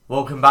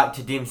Welcome back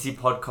to DMC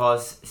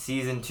Podcast,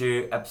 Season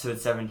 2,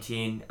 Episode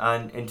 17.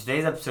 And in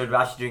today's episode, we're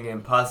actually doing it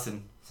in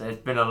person. So it's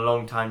been a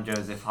long time,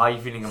 Joseph. How are you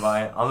feeling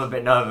about it? I'm a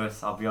bit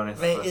nervous, I'll be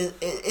honest. Mate,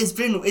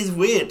 it's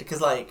weird because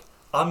like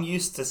I'm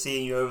used to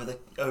seeing you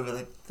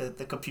over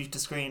the computer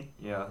screen.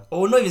 Yeah.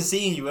 Or not even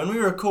seeing you. When we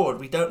record,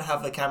 we don't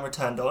have the camera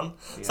turned on.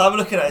 Yeah. So I'm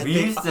looking at it.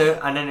 We used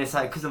to, and then it's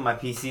like because of my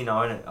PC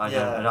now, innit? I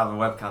don't have a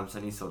webcam, so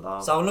I need to sort that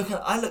out. So I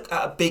look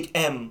at a big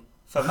M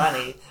for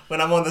Manny when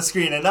I'm on the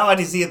screen, and now I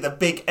see the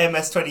big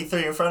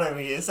MS-23 in front of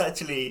me.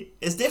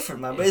 It's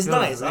different, man, but it's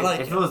nice. Weird. I like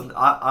it.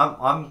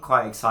 I'm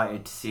quite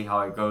excited to see how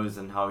it goes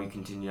and how we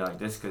continue like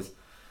this because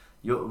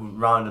you're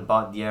round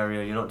about the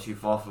area. You're not too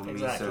far from me,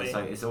 so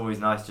it's always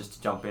nice just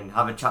to jump in,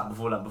 have a chat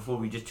before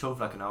we just chill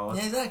for like an hour.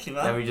 Yeah, exactly,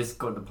 man. Then we just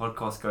got the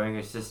podcast going.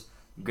 It's just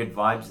good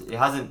vibes.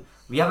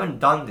 We haven't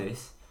done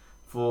this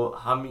for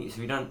how many?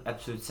 So we done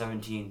episode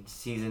 17.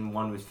 Season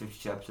 1 was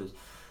 52 episodes.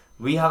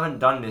 We haven't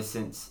done this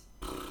since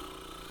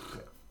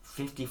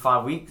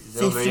 55 weeks.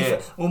 It's over a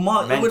year.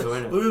 Well, it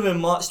would have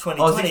been March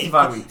 2020.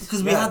 65 weeks.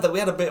 Because we had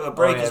a bit of a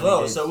break as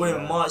well. So it would have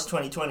been March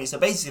 2020. So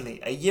basically,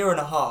 a year and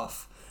a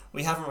half.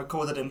 We haven't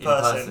recorded in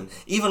person.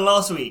 Even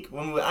last week,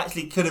 when we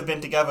actually could have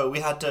been together, we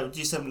had to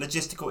do some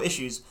logistical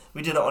issues.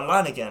 We did it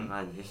online again.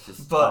 Man, it's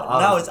just. But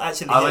now it's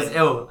actually. I was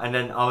ill, and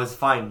then I was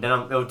fine. Then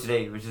I'm ill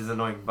today, which is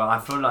annoying. But I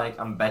feel like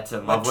I'm better.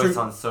 My voice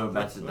sounds so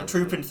better. We're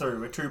trooping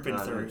through.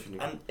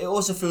 And it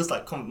also feels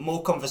like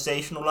more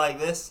conversational like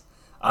this.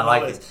 I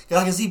like it.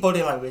 Because I can see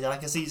body language and I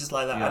can see just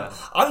like that. Yeah. And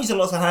I'm using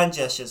lots of hand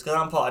gestures because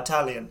I'm part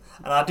Italian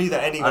and I do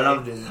that anyway. I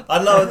love it.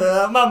 I love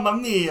the mamma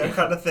mia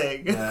kind of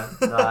thing. Yeah,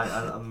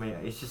 I mean,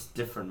 it's just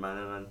different, man.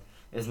 And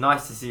it's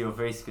nice to see your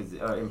face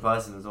in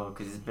person as well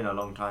because it's been a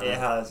long time. It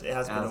has been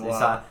a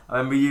while. I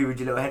remember you with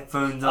your little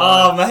headphones on.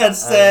 Oh, my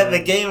headset, the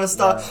gamer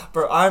stuff. Yeah.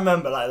 Bro, I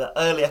remember like the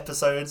early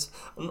episodes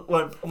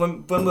when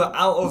we were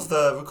out of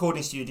the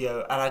recording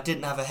studio and I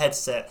didn't have a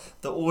headset,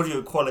 the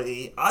audio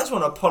quality. I just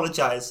want to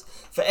apologise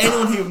for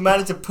anyone who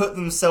managed to put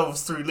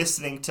themselves through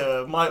listening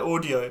to my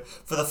audio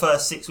for the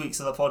first 6 weeks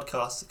of the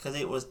podcast because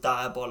it was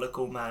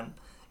diabolical, man.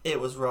 It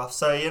was rough.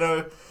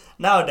 So,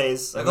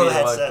 nowadays, I got the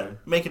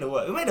headset, making it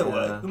work. We made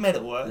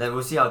it work.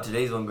 We'll see how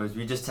today's one goes.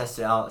 We just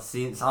tested it out.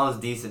 It sounds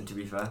decent, to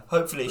be fair.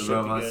 Hopefully it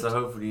should be good. So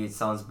hopefully it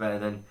sounds better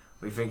than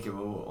we think it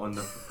will on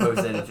the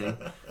post-editing.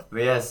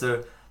 But yeah,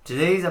 so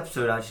today's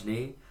episode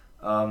actually,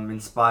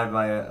 inspired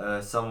by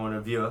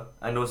a viewer,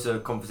 and also a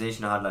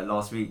conversation I had like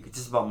last week. It's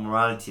just about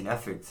morality and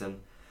ethics,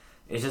 and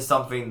it's just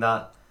something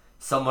that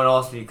someone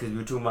asked me because we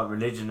were talking about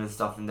religion and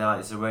stuff, and they're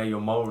like, so where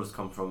your morals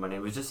come from, and it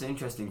was just an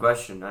interesting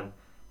question, and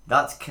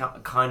that's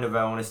kind of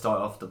where I want to start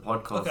off the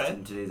podcast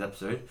in today's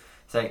episode.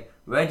 It's like,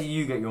 where do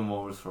you get your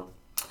morals from?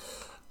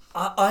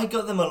 I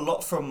got them a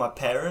lot from my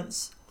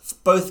parents,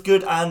 both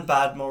good and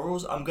bad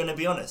morals, I'm going to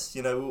be honest.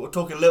 We'll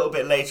talk a little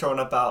bit later on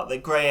about the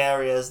grey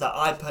areas that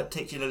I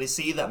particularly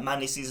see, that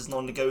Manny sees as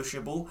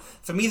non-negotiable.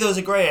 For me, those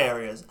are grey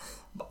areas.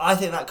 But I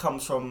think that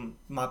comes from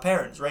my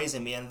parents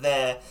raising me and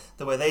the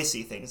way they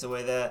see things, the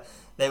way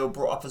they were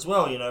brought up as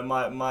well.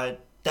 My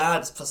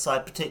dad's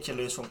side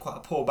particularly is from quite a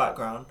poor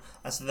background,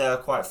 and so they're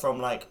quite from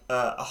like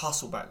a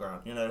hustle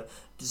background,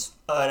 just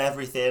earn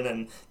everything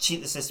and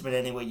cheat the system in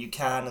any way you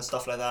can and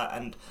stuff like that,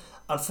 and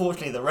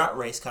unfortunately the rat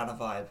race kind of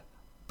vibe.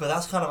 But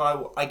that's kind of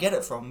how I get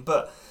it from,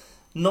 but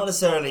not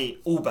necessarily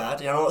all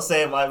bad. I'm not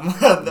saying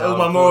all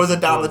my morals are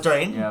down the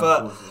drain,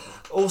 but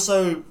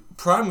also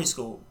primary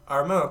school. I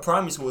remember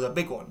primary school was a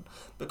big one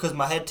because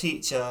my head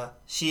teacher,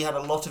 she had a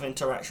lot of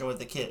interaction with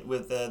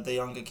the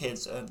younger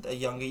kids and the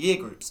younger year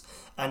groups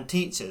and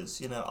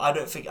teachers.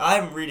 I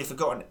haven't really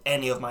forgotten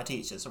any of my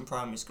teachers from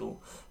primary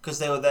school because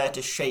they were there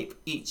to shape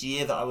each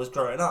year that I was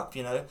growing up.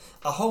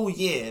 A whole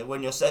year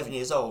when you're 7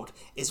 years old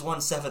is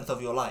 1/7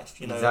 of your life.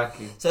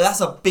 Exactly. So that's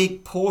a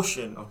big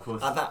portion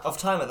of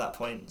time at that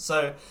point.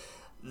 So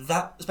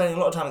that spending a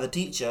lot of time with a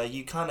teacher,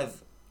 you kind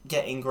of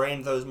get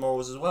ingrained those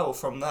morals as well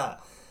from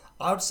that.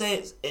 I would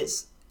say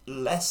it's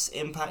less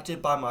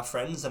impacted by my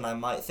friends than I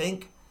might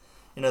think.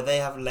 They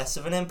have less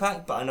of an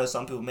impact, but I know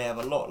some people may have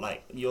a lot.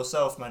 Like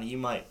yourself, Manny, you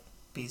might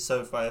be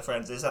so by your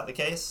friends. Is that the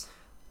case?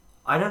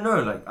 I don't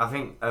know. Like I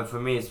think for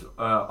me, it's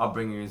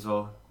upbringing as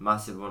well,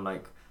 massive one.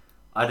 Like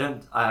I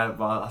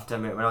have to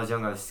admit, when I was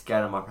young, I was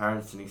scared of my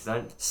parents to an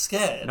extent.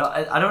 Scared? No,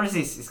 I don't want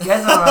to say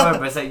scared.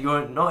 But it's like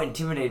you're not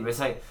intimidated. But it's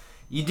like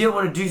you didn't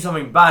want to do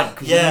something bad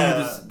because you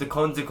knew the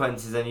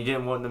consequences and you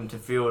didn't want them to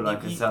feel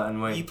like a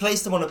certain way. You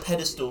placed them on a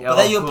pedestal, but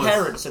they're your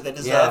parents, so they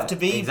deserve to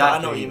be. Exactly. But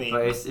I know what you mean.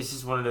 But it's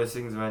just one of those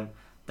things when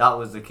that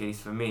was the case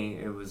for me.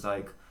 It was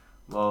like,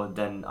 well,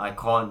 then I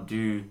can't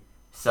do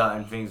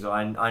certain things, or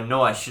I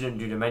know I shouldn't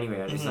do them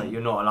anyway. And it's like,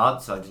 you're not allowed,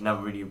 so I just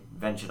never really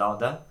ventured out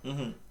there.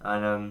 Mm-hmm.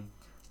 And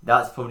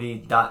that's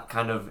probably, that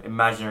kind of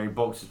imaginary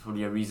box is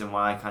probably a reason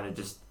why I kind of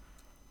just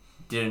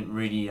didn't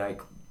really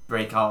like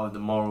break out of the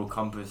moral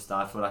compass that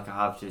I feel like I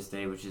have to this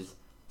day, which is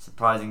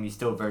surprisingly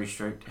still very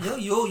strict.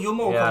 Your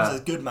moral compass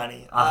is good,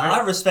 Manny.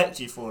 I respect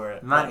you for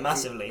it,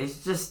 massively.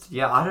 It's just,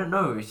 I don't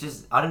know. It's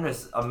just, I don't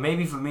know.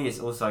 Maybe for me, it's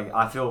also like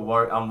I feel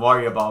I'm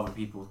worried about other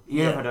people,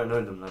 even if I don't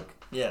know them. Like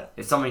Yeah.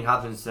 If something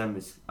happens to them,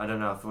 it's, I don't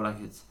know, I feel like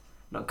it's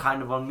not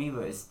kind of on me,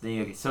 but it's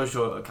the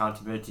social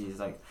accountability. It's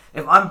like,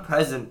 if I'm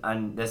present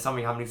and there's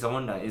something happening to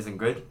someone that isn't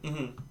good,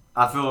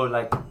 I feel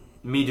like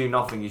me doing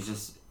nothing is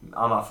just,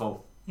 I'm at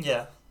fault.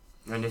 Yeah.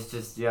 And it's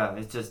just,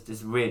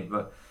 it's weird,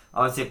 but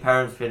I would say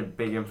parents played a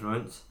big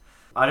influence.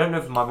 I don't know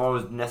if my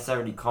morals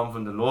necessarily come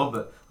from the law,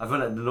 but I feel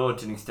like the law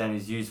to an extent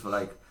is used for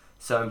like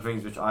certain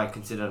things which I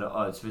consider that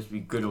are supposed to be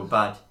good or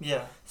bad.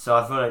 Yeah. So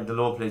I feel like the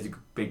law plays a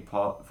big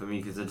part for me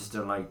because I just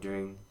don't like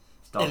doing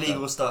stuff.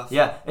 Illegal stuff.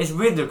 Yeah, it's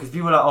weird though because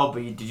people are like, oh,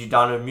 but did you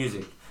download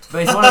music?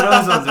 But it's one of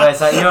those ones where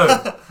it's like, yo,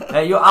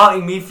 like, you're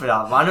outing me for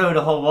that, but I know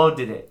the whole world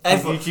did it.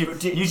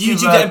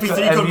 YouTube get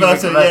MP3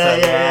 converter.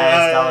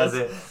 Yeah, that was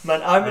it.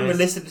 Man, I remember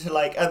listening to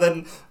like, and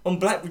then on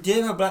BlackBerry, do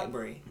you have a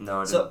BlackBerry? No,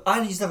 I didn't. So I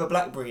used to have a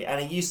BlackBerry,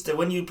 and it used to,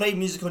 when you played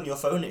music on your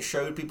phone, it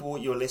showed people what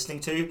you were listening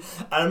to.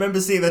 And I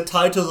remember seeing the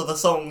titles of the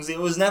songs. It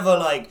was never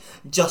like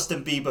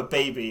Justin Bieber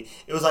Baby.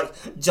 It was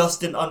like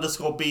Justin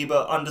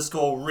 _Bieber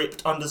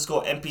 _ripped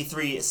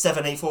 _MP3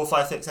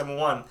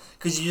 7845671,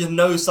 because you just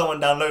know someone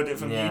downloaded it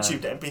from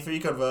YouTube to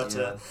MP3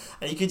 converter,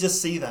 and you could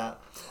just see that.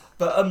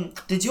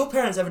 But did your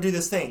parents ever do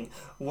this thing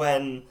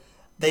when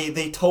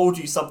they told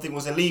you something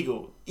was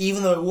illegal,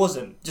 even though it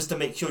wasn't, just to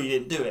make sure you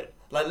didn't do it?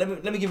 Like,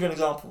 let me give you an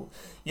example.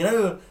 You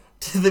know,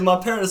 my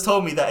parents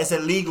told me that it's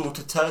illegal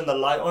to turn the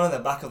light on in the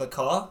back of the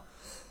car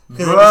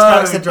because it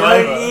distracts the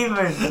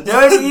driver.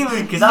 Don't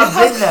even, because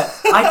I've been there.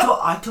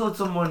 I told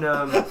someone,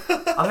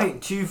 I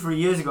think 2-3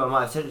 years ago, I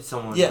might have said it to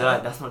someone. Yeah. They're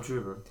like, that's not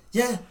true, bro.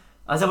 Yeah.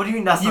 I said, what do you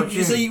mean that's not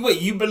true? So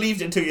you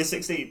believed it until you're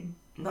 16?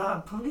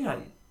 Nah, probably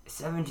like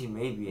 17,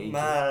 maybe 18.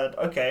 Mad,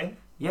 okay.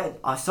 Yeah,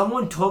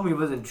 someone told me it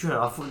wasn't true and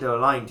I thought they were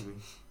lying to me.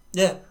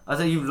 Yeah. I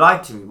said, you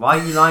lied to me. Why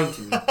are you lying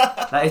to me?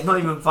 Like, it's not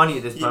even funny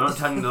at this point. I'm not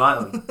turning the light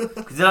on.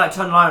 Because they're like,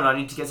 turn the light on, I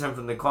need to get something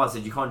from the car. I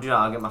said, you can't do that,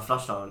 I'll get my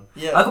flashlight on.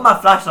 Yeah. I got my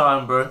flashlight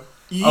on, bro.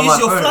 You use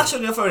your flash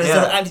on your phone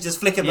instead of actually just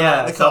flicking the light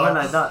in the car. Yeah,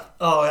 like that.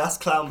 Oh, that's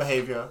clown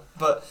behaviour.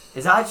 But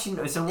is that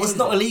actually... So it's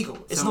not illegal.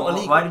 It's not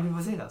illegal. Why do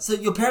people say that? So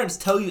your parents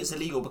tell you it's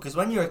illegal because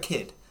when you're a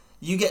kid,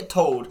 you get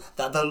told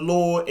that the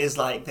law is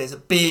like there's a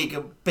big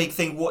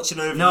thing watching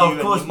over you. No, of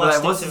course, and you but must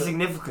like, what's the stick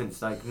to it.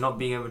 significance? Like not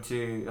being able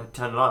to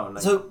turn the light on.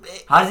 Like, So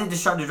how does it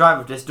distract the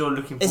driver if they're still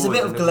looking forward? it's a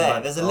bit of glare.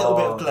 Back? There's a little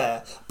bit of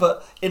glare.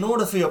 But in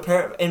order for your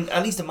parent,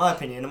 at least in my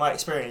opinion, in my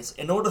experience,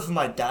 in order for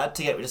my dad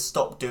to get me to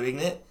stop doing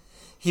it,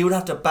 he would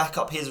have to back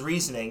up his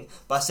reasoning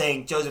by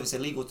saying, Joseph, it's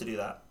illegal to do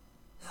that.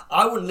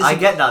 I wouldn't listen. I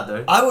get that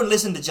though. I wouldn't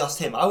listen to just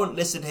him. I wouldn't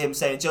listen to him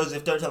saying,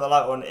 Joseph, don't turn the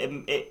light on.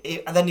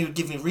 And then he would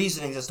give me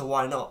reasonings as to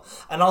why not.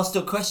 And I'll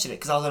still question it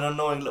because I was an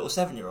annoying little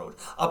 7-year-old.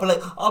 I'll be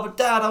like, oh, but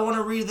Dad, I want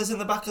to read this in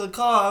the back of the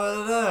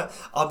car.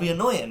 I'll be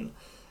annoying.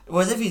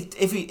 Whereas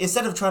if he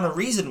instead of trying to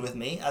reason with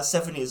me at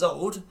 7 years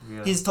old,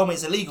 he just told me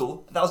it's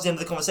illegal. That was the end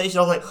of the conversation.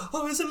 I was like,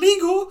 oh, it's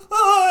illegal.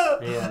 Ah!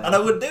 Yeah. And I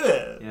wouldn't do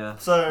it. Yeah.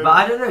 So, but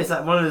I don't know. It's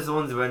like one of those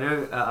ones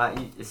where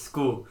at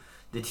school,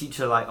 the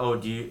teacher like, oh,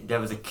 there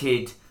was a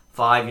kid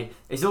 5 years.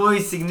 It's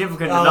always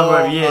significant the number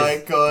of years. Oh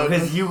my God.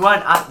 Because you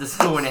weren't at the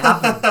school when it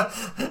happened. That's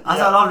what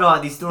I love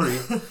about these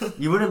stories.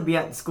 You wouldn't be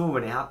at the school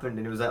when it happened,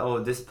 and it was like, oh,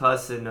 this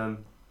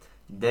person,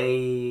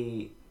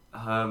 they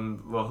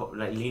were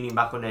like leaning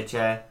back on their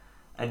chair,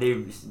 and they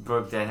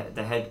broke their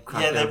head.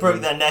 Yeah, they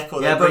broke their neck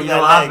or they but broke you their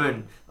know leg. what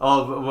happened?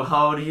 Oh, well,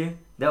 how old are you?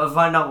 They'll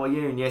find out what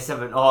year in year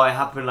 7. Oh, it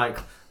happened like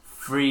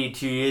 2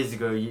 years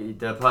ago.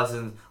 The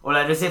person, or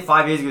like let's say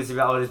 5 years ago, so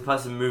like, oh, this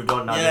person moved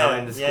on now. They're not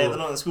in the school. Yeah, they're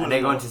not in the school. And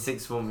they're going to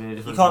sixth form in a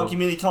different You can't school.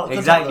 communicate.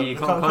 Exactly, you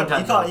can't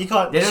contact them. You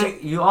can't. They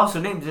don't, you ask for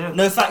names. They don't.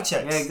 No fact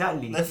checks. Yeah,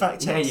 exactly. No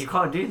fact checks. Yeah, you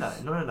can't do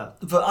that. None of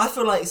that. But I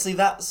feel like, see,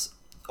 that's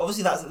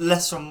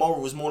less from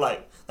morals, more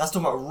like that's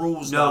talking about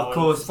rules now. Of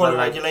course, and following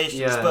like,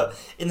 regulations. yeah. But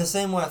in the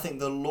same way, I think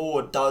the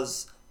law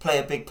does play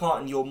a big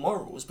part in your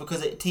morals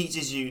because it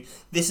teaches you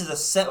this is a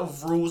set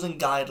of rules and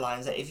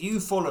guidelines that if you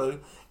follow,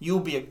 you'll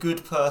be a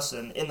good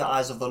person in the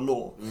eyes of the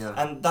law. Yeah.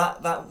 And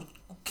that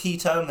key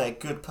term there,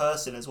 good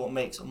person, is what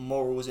makes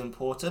morals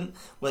important.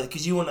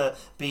 Because you want to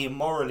be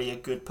morally a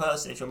good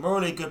person. If you're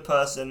morally a good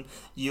person,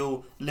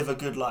 you'll live a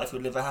good life.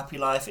 You'll live a happy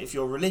life. If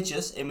you're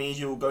religious, it means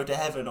you'll go to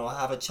heaven or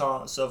have a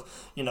chance of,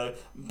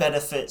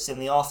 benefits in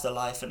the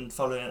afterlife and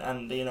following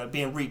and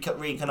being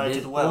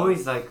reincarnated well.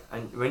 Always like,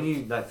 and when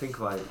you like think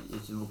about it,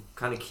 it's the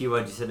kind of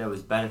keyword you said there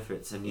was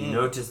benefits, and you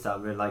notice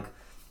that with like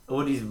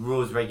all these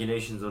rules,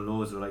 regulations, or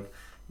laws, or like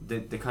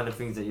the kind of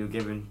things that you're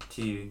given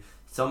to you.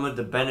 Some of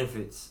the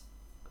benefits,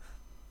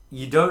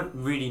 you don't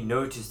really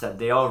notice that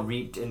they are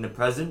reaped in the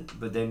present,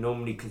 but they're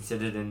normally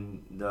considered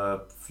in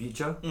the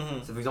future.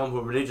 Mm-hmm. So, for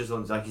example, religious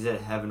ones, like you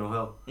said, heaven or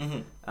hell. Mm-hmm.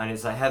 And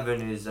it's like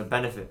heaven is a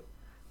benefit,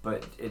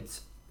 but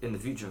it's in the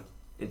future.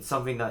 It's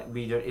something that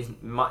we don't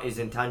is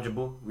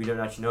intangible. We don't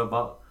actually know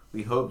about.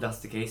 We hope that's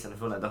the case, and I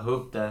feel like the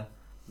hope there,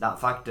 that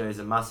factor is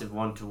a massive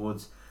one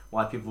towards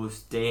why people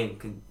stay and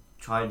can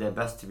try their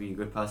best to be a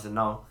good person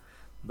now.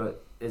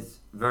 But it's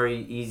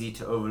very easy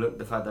to overlook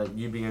the fact that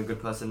you being a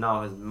good person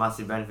now has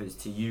massive benefits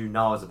to you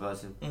now as a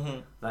person.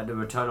 Mm-hmm. Like the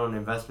return on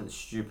investment is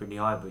stupidly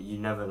high, but you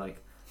never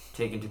like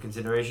take into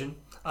consideration.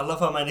 I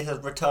love how Manny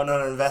says return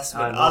on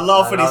investment. I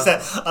laugh when he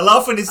said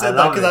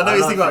that because I know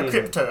he's thinking about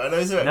crypto. I know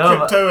he's thinking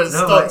about crypto and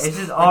stocks. It's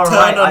just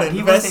return on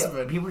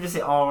investment. People just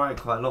say alright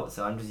quite a lot,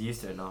 so I'm just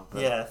used to it now.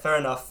 But yeah, fair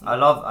enough. I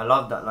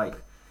love that, like,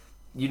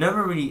 you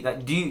never really,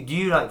 like, do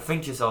you like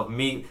think to yourself,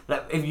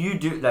 like, if you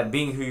do, like,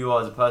 being who you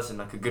are as a person,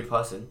 like a good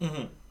person,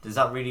 does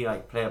that really,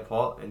 like, play a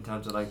part in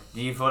terms of, like,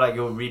 do you feel like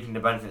you're reaping the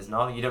benefits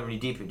now? You don't really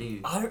deep it, do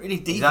you? I don't really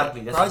deep exactly,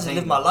 it. That's I just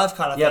live my life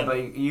kind of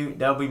thing. Yeah, but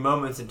there'll be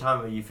moments in time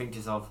where you think to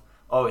yourself,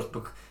 oh, it's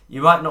because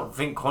you might not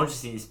think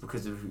consciously it's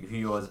because of who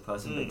you are as a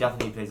person, but it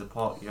definitely plays a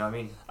part. You know what I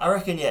mean? I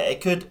reckon, yeah,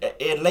 it could.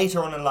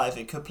 Later on in life,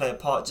 it could play a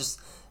part. Just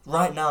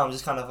right now, I'm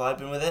just kind of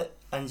vibing with it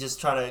and just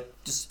trying to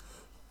just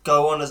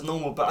go on as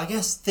normal. But I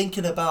guess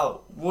thinking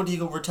about what do you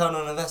call return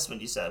on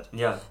investment? You said.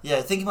 Yeah.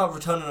 Yeah, thinking about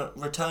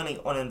returning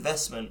on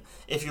investment.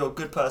 If you're a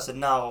good person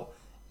now,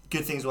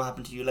 good things will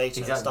happen to you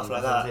later and stuff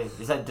like that.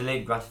 It's like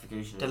delayed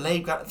gratification.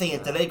 Delayed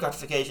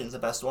gratification is the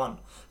best one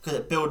because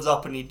it builds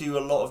up and you do a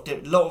lot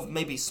of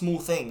maybe small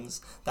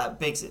things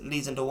that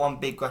leads into one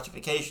big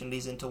gratification,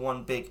 leads into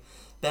one big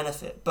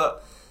benefit.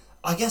 But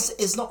I guess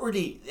it's not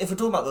really, if we're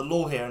talking about the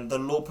law here and the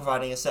law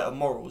providing a set of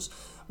morals,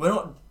 we're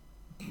not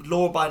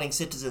law-abiding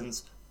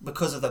citizens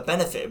because of the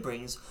benefit it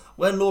brings.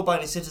 We're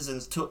law-abiding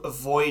citizens to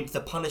avoid the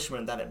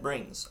punishment that it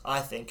brings, I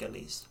think, at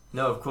least.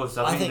 No, of course.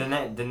 I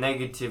think the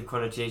negative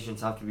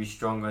connotations have to be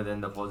stronger than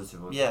the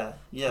positive ones. Yeah.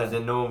 Because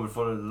then no one would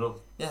follow the law.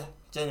 Yeah,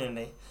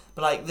 genuinely.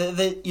 But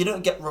like, you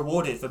don't get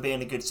rewarded for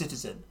being a good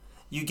citizen.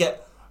 You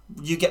get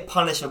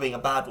punished for being a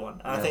bad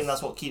one, and I think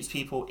that's what keeps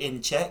people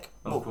in check.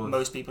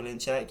 Most people in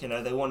check. You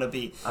know, they want to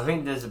be. I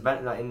think there's a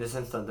benefit, like, in the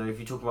sense that, though, if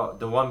you talk about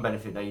the one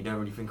benefit that you don't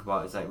really think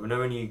about, is like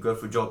when you go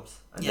for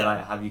jobs and they're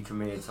like, have you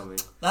committed something?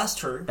 That's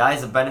true. That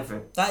is a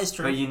benefit. That is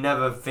true. But you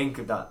never think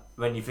of that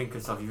when you think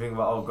of stuff. You think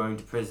about going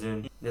to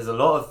prison. There's a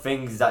lot of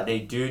things that they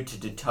do to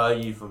deter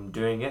you from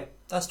doing it.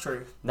 That's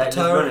true. Like,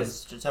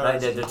 Deterrence. Like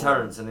the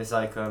deterrence, and it's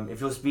like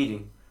if you're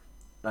speeding,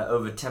 like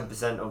over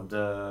 10% of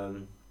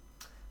the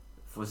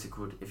what's it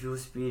called? If you're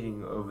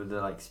speeding over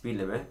the like speed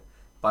limit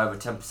by over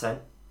 10%,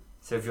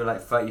 so if you're like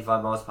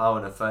 35 miles per hour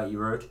on a 30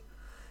 road,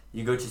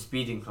 you go to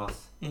speeding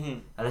class.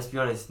 And let's be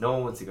honest, no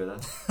one wants to go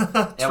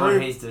there.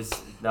 Everyone hates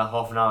that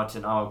half an hour to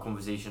an hour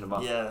conversation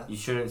about you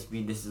shouldn't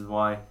speed, this is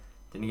why.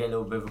 Then you get a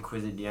little bit of a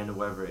quiz at the end or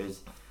whatever it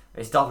is.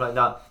 It's stuff like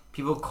that.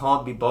 People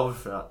can't be bothered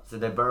for that, so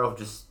they're better off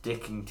just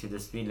sticking to the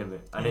speed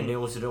limit. And then they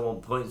also don't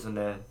want points on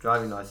their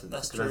driving license.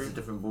 That's true. That's a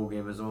different ball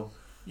game as well.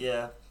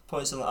 Yeah.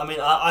 Points on. I mean,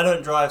 I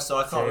don't drive, so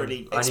I can't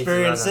really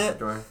experience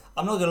it.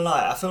 I'm not gonna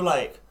lie. I feel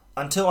like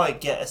until I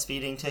get a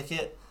speeding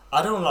ticket,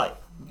 I don't like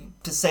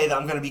to say that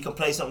I'm gonna be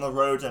complacent on the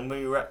road and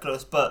be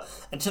reckless. But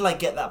until I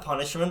get that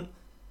punishment,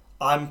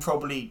 I'm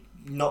probably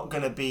not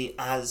gonna be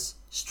as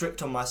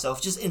strict on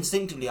myself. Just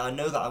instinctively, I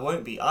know that I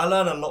won't be. I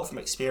learn a lot from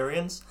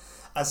experience,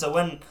 and so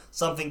when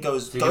something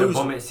goes, you're gonna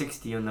bomb at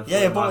 60 on the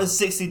bomb at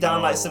 60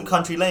 down like some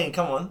country lane.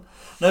 Come on,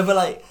 no, but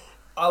like.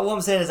 What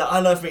I'm saying is that I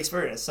learn from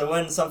experience. So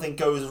when something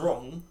goes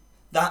wrong,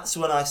 that's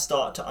when I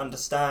start to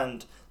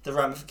understand the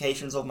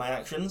ramifications of my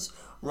actions,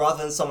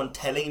 rather than someone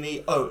telling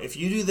me, oh, if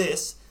you do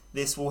this,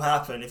 this will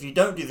happen. If you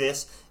don't do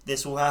this,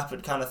 this will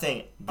happen, kind of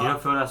thing. You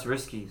don't feel that's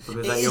risky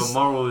because like your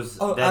morals.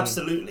 Oh,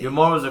 absolutely. Your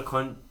morals are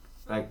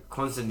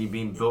constantly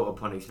being built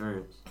upon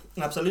experience.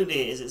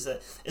 Absolutely, it is.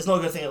 It's not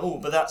a good thing at all.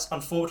 But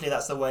unfortunately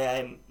that's the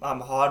way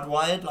I'm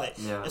hardwired. Like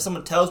if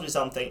someone tells me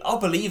something, I'll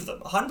believe them.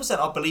 100%,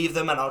 I'll believe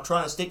them, and I'll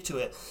try and stick to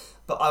it.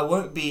 But I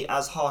won't be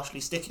as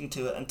harshly sticking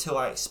to it until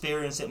I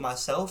experience it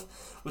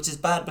myself, which is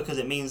bad because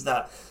it means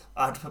that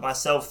I have to put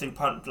myself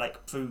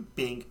through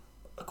being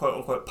quote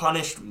unquote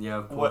punished,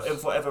 for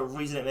whatever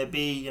reason it may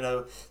be. You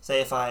know,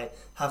 say if I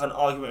have an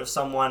argument with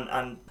someone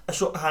and a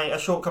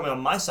shortcoming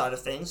on my side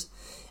of things,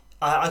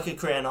 I could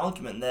create an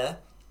argument there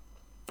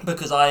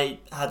because I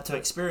had to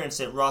experience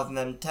it rather than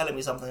them telling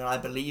me something and I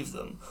believe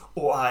them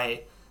or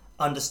I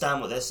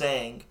understand what they're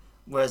saying.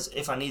 Whereas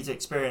if I need to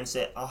experience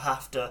it, I'll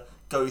have to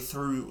go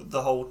through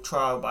the whole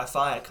trial by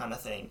fire kind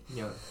of thing.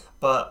 Yeah.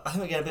 But I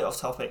think we're getting a bit off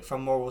topic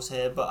from morals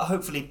here, but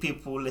hopefully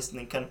people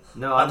listening can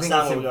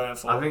understand what we're going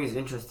for. I think it's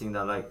interesting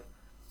that like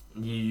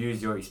you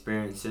use your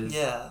experiences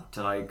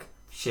to like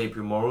shape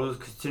your morals,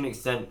 because to an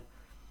extent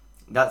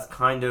that's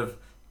kind of,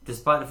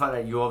 despite the fact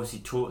that you obviously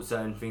taught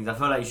certain things, I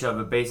feel like you should have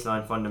a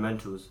baseline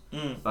fundamentals.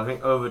 But I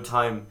think over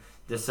time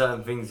there's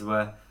certain things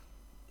where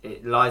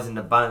it lies in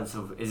the balance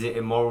of, is it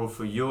immoral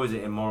for you or is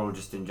it immoral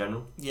just in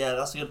general? Yeah,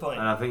 that's a good point.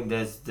 And I think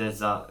there's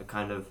that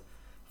kind of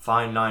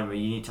fine line where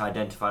you need to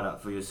identify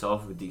that for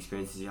yourself with the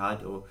experiences you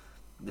had or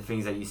the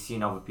things that you see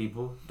in other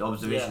people. The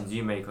observations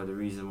you make are the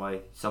reason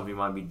why something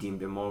might be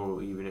deemed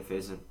immoral even if it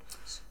isn't.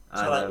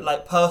 So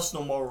like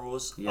personal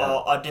morals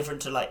are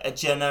different to like a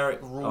generic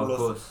rule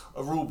of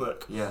a rule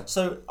book. Yeah.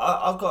 So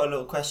I've got a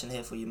little question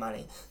here for you,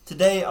 Manny.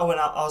 Today I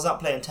was out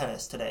playing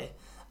tennis today,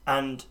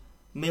 and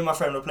me and my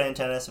friend were playing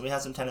tennis and we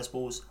had some tennis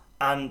balls,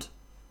 and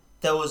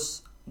there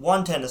was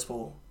one tennis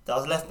ball that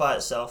was left by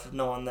itself with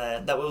no one there,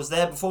 that was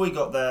there before we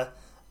got there,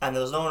 and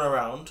there was no one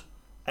around,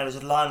 and it was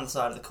just lying on the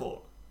side of the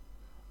court.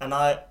 And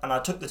I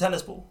took the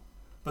tennis ball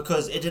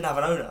because it didn't have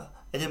an owner.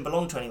 It didn't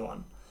belong to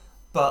anyone.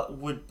 But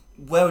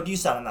where would you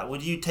stand on that?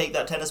 Would you take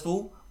that tennis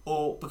ball?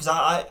 Or because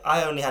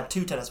I only had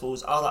 2 tennis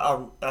balls, I was like,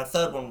 oh, a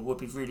third one would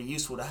be really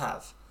useful to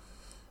have.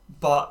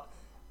 But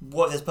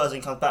what if this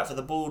person comes back for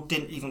the ball?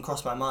 Didn't even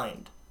cross my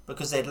mind,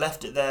 because they'd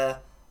left it there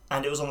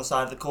and it was on the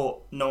side of the court.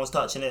 No one's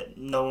touching it.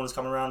 No one was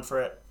coming around for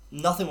it.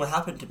 Nothing would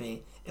happen to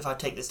me if I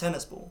take this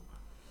tennis ball.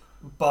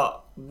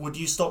 But would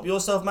you stop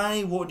yourself,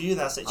 Manny? What would you do in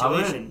that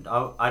situation?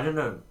 I don't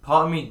know.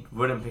 Part of me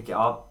wouldn't pick it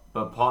up,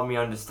 but part of me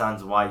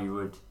understands why you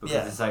would,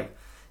 because it's like,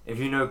 if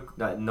you know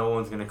that no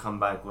one's gonna come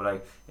back, or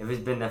like if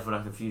it's been there for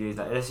like a few days,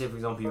 like let's say for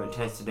example you went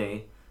tennis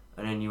today,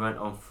 and then you went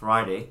on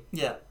Friday.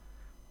 Yeah.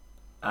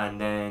 And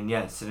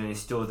then so then it's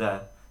still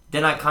there.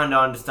 Then I kind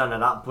of understand at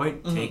that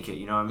point. Take it,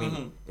 you know what I mean?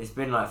 Mm-hmm. It's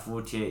been like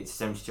 48 to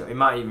 72. It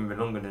might even be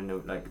longer than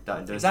like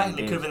that.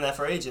 Exactly, could have been there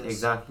for ages.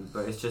 Exactly,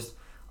 but it's just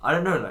I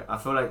don't know. Like I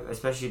feel like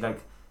especially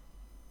like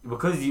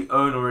because you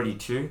own already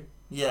 2.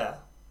 Yeah.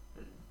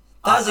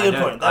 That's a good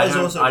point. That is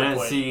also a good point. I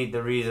don't see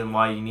the reason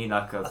why you need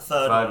like a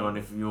third one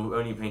if you're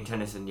only playing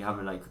tennis and you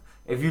haven't like...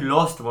 If you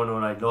lost one or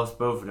like lost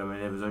both of them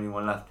and there was only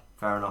one left,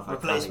 fair enough.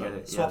 Replacement. I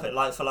get it. Swap it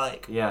like for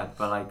like. Yeah,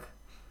 but like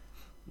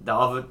the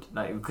other...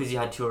 Like because you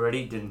had 2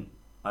 already didn't...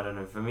 I don't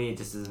know. For me it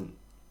just doesn't...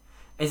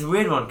 It's a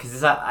weird one because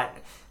it's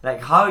like...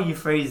 like how you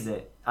phrased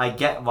it, I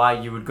get why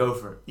you would go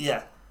for it.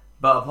 Yeah.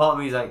 But a part of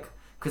me is like...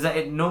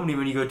 Because normally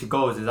when you go to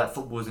goals, there's like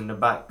footballs in the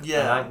back.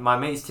 Yeah. And my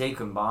mates take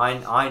them, but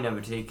I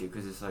never take it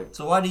because it's like...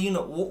 So why do you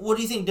not... What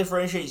do you think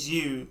differentiates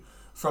you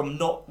from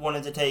not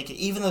wanting to take it,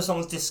 even though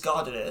someone's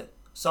discarded it,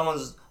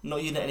 someone's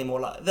not using it anymore?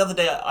 Like the other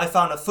day, I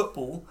found a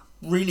football,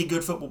 really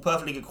good football,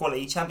 perfectly good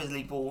quality, Champions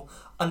League ball,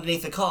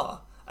 underneath the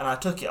car. And I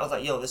took it. I was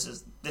like, yo, this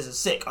is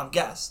sick. I'm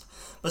gassed.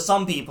 But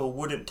some people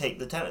wouldn't take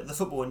the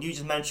football, and you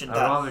just mentioned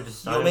that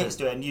your mates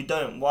do it and you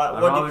don't. Why?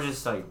 I'd rather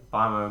just like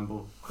buy my own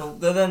ball. Well,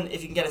 then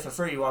if you can get it for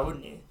free, why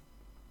wouldn't you?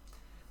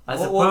 I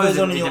suppose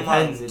it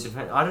depends. It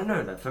depends. I don't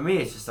know. Like, for me,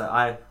 it's just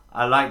like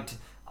I like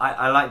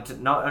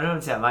to. No, I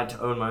don't say I like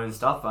to own my own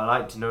stuff, but I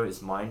like to know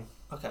it's mine.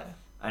 Okay.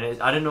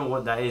 And I don't know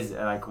what that is,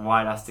 like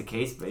why that's the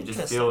case, but it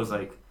just feels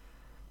like.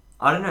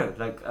 I don't know,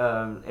 like,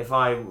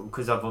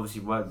 because I've obviously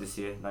worked this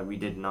year, like we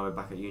did, now we're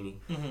back at uni.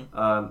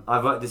 Mm-hmm.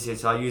 I've worked this year,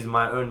 so I use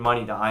my own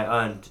money that I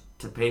earned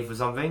to pay for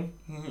something.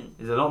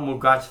 Mm-hmm. It's a lot more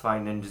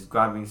gratifying than just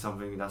grabbing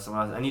something that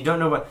someone else, and you don't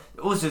know where,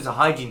 also it's a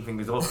hygiene thing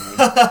as well for me.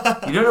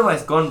 You don't know where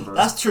it's gone, bro.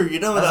 That's true, you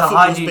know where that's that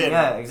football's hygiene, been.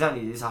 Yeah,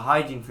 exactly, it's a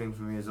hygiene thing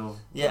for me as well.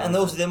 Yeah, and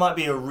also there might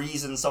be a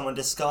reason someone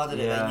discarded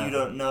it and you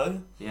don't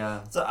know.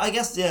 Yeah. So I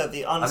guess, the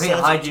uncertainty... I think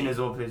hygiene as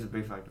well plays a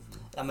big factor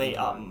for me.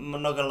 I mean,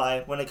 I'm not gonna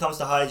lie, when it comes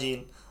to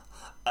hygiene...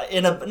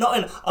 I'm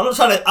not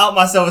trying to out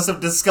myself as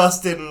some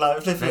disgusting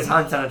like flipping. There's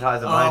hand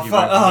sanitizer behind you.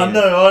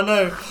 Oh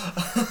no!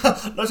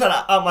 I'm not trying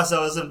to out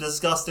myself as some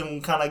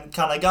disgusting kind of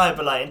guy,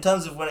 but like in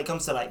terms of when it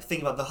comes to like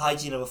thinking about the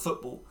hygiene of a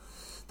football,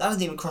 that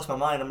doesn't even cross my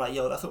mind. I'm like,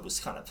 yo, that football's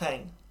kind of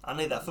pain. I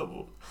need that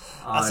football,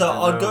 and so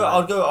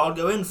I'll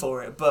go in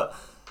for it. But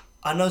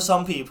I know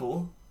some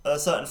people, a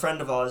certain friend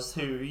of ours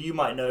who you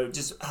might know,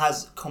 just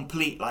has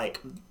complete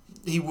like.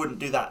 He wouldn't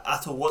do that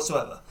at all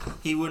whatsoever.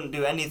 He wouldn't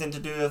do anything to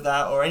do with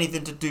that or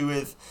anything to do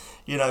with,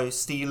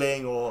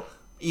 stealing or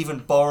even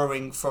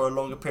borrowing for a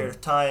longer period of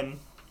time.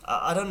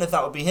 I don't know if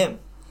that would be him,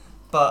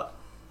 but...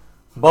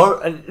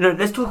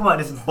 let's talk about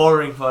this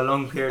borrowing for a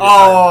long period of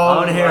time. I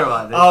want to hear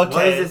about this. Okay.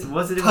 What is this?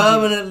 What's the difference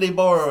permanently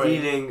borrowing.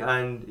 Stealing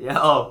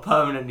and...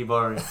 permanently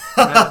borrowing.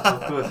 Yeah,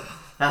 of course.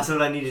 That's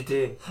all I needed to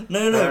hear.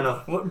 No. Fair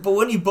enough. But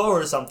when you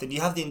borrow something,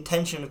 you have the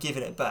intention of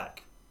giving it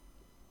back.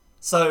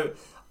 So...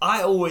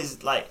 I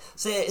always like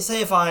say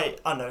if I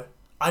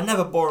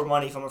never borrow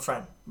money from a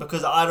friend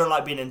because I don't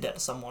like being in debt to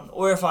someone.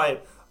 Or if I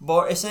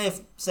borrow, say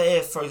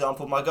if for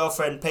example my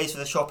girlfriend pays for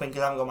the shopping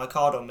because I haven't got my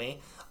card on me,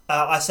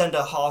 I send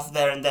her half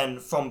there and then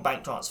from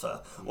bank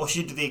transfer, or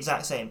she do the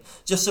exact same,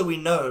 just so we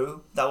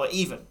know that we're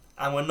even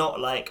and we're not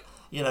like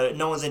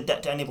no one's in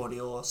debt to anybody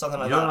or something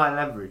like that. You don't like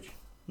leverage.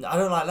 I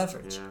don't like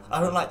leverage. Yeah, I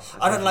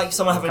don't like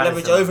someone having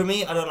leverage over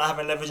me. I don't like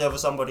having leverage over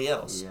somebody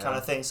else, kind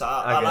of thing. So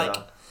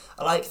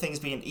I like things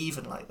being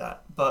even like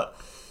that, but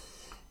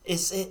it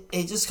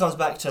just comes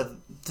back to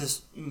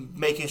just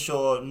making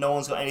sure no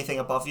one's got anything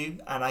above you,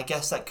 and I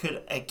guess that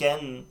could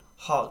again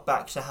hark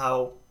back to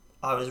how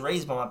I was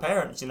raised by my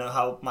parents.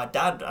 How my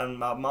dad and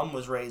my mum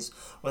was raised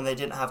when they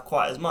didn't have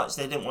quite as much.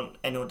 They didn't want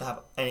anyone to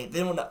have any. They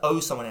didn't want to owe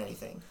someone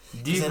anything.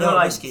 Do you feel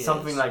like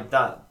something like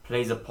that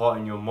plays a part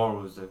in your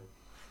morals though?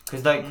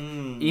 Because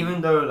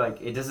even though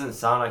it doesn't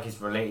sound like it's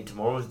related to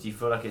morals, do you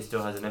feel like it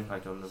still has an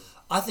impact on them?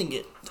 I think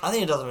it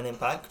does have an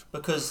impact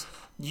because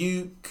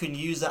you can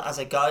use that as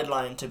a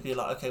guideline to be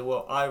like, okay,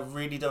 well, I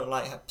really don't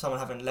like someone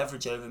having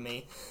leverage over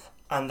me,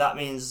 and that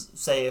means,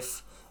 say,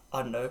 if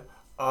I don't know,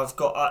 I've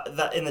got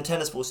that in the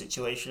tennis ball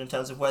situation in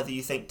terms of whether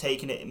you think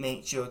taking it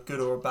makes you a good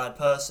or a bad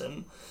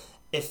person.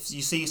 If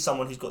you see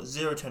someone who's got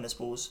 0 tennis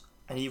balls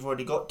and you've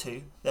already got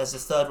 2, there's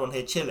this third one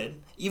here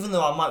chilling. Even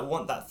though I might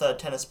want that third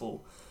tennis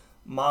ball,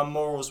 my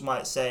morals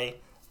might say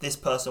this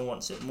person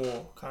wants it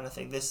more, kind of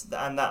thing.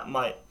 That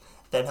might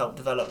then help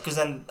develop. Because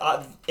then,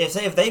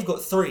 if they've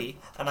got 3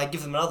 and I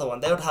give them another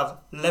one, they would have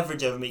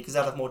leverage over me because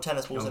they'd have more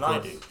tennis balls than I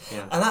do.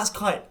 Yeah. And that's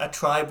quite a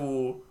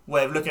tribal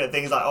way of looking at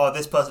things, like, oh,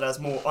 this person has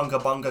more unga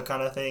bunga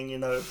kind of thing,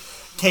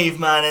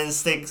 caveman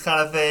instincts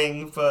kind of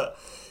thing. But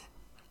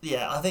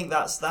yeah, I think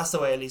that's the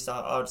way at least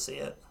I would see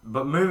it.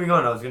 But moving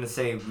on, I was going to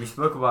say, we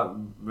spoke about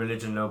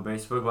religion a little bit,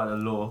 spoke about the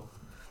law.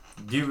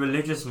 Do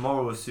religious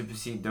morals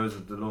supersede those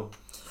of the law?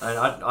 And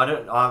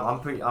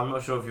I'm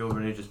not sure if you're a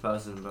religious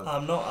person, but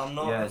I'm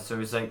not. Yeah, so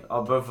it's like,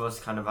 are both of us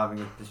kind of having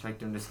a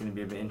perspective that's going to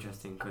be a bit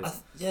interesting?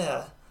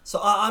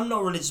 So I'm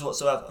not religious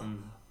whatsoever,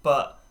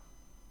 but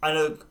I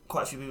know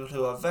quite a few people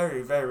who are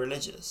very, very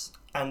religious,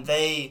 and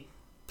they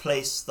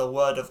place the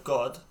word of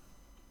God,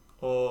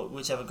 or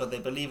whichever God they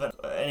believe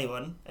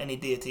in, any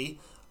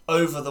deity,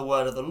 over the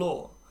word of the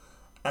law,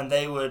 and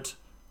they would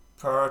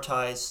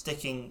prioritize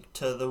sticking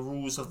to the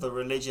rules of the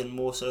religion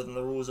more so than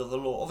the rules of the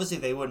law. Obviously,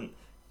 they wouldn't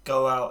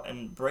go out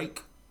and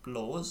break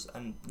laws,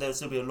 and there'd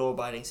still be a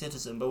law-abiding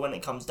citizen, but when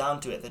it comes down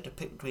to it, they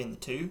pick between the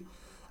two.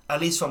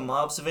 At least from my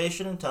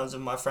observation, in terms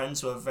of my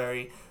friends who are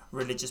very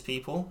religious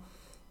people,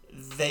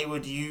 they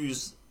would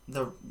use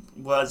the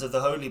words of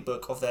the holy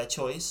book of their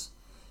choice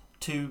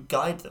to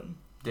guide them.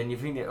 Then you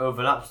think it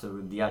overlaps though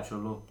with the actual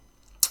law?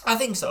 I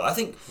think so. I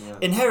think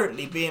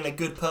inherently being a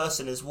good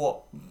person is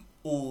what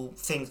all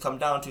things come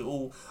down to.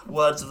 All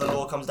words of the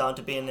law comes down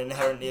to being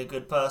inherently a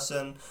good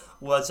person.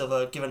 Words of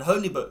a given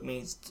holy book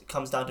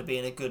comes down to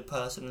being a good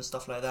person and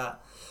stuff like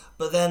that.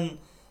 But then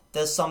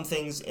there's some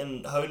things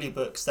in holy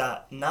books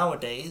that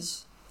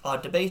nowadays are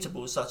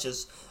debatable, such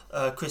as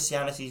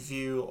Christianity's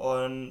view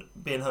on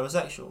being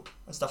homosexual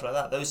and stuff like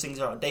that. Those things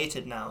are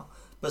outdated now.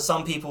 But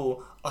some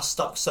people are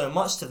stuck so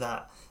much to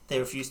that, they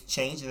refuse to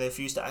change, and they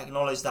refuse to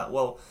acknowledge that,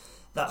 well,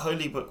 that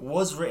holy book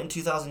was written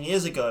 2,000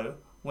 years ago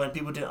when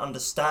people didn't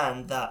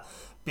understand that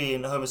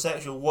being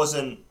homosexual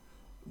wasn't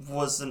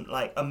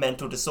like a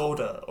mental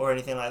disorder or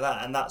anything like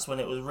that, and that's when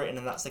it was written,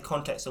 and that's the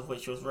context of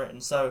which it was written.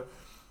 So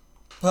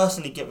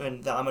personally,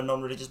 given that I'm a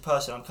non-religious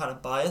person, I'm kind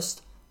of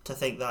biased to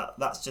think that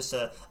that's just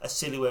a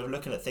silly way of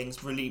looking at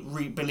things, really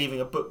believing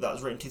a book that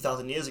was written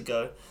 2,000 years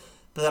ago.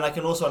 But then I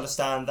can also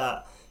understand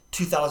that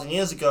 2,000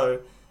 years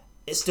ago,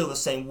 it's still the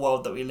same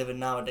world that we live in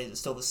nowadays. It's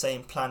still the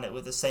same planet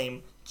with the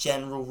same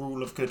general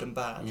rule of good and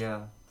bad.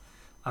 Yeah.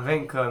 I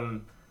think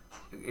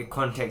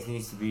context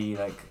needs to be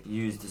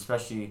used,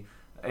 especially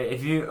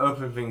if you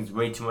open things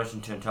way too much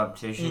into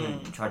interpretation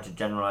and try to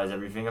generalize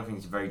everything. I think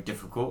it's very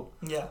difficult.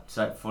 Yeah.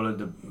 To follow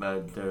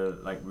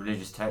the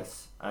religious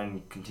texts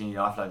and continue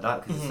life like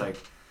that, because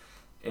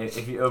it's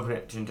if you open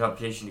it to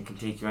interpretation, it can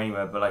take you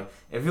anywhere. But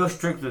if you're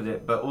strict with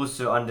it, but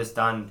also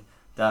understand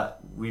that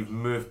we've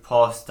moved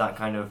past that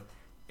kind of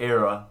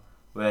era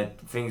where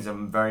things are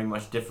very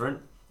much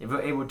different. If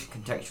you're able to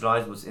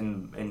contextualize what's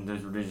in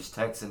those religious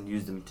texts and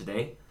use them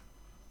today,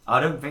 I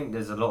don't think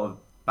there's a lot of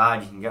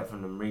bad you can get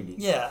from them, really.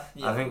 Yeah.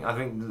 I think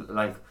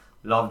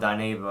love thy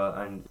neighbor,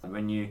 and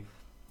when you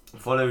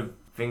follow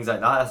things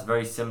like that, that's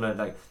very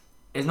similar.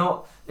 It's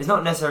not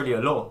necessarily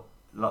a law.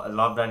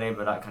 Love thy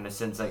neighbor, that kind of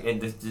sense.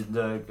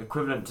 The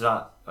equivalent to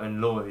that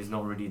in law is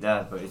not really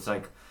there, but it's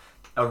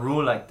a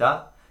rule like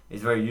that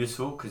is very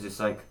useful, because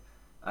it's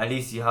at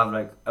least you have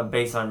a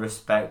baseline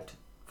respect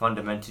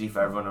fundamentally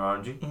for everyone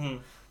around you.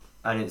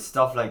 And it's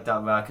stuff like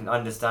that where I can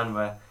understand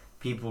where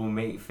people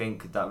may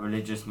think that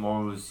religious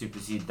morals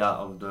supersede that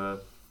of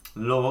the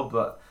law,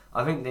 but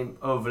I think they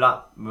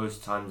overlap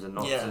most times and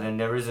not. Yeah. So then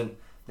there isn't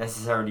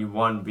necessarily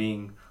one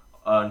being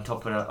on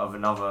top of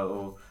another,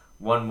 or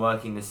one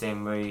working the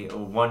same way,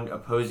 or one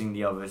opposing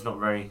the other. It's not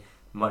very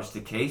much the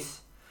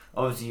case.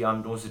 Obviously,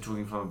 I'm also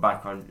talking from a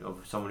background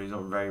of someone who's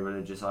not very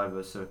religious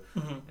either, so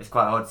it's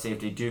quite hard to say if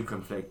they do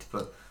conflict.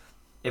 But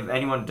if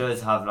anyone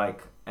does have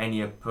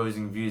any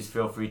opposing views,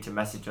 feel free to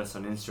message us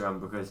on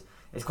Instagram, because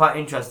it's quite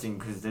interesting,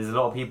 because there's a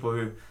lot of people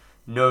who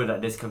know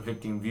that there's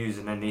conflicting views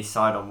and then they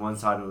side on one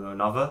side or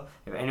another.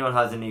 If anyone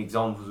has any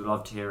examples, we'd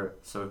love to hear it.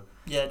 So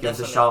give us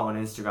a shout on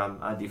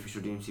Instagram at the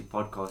official DMC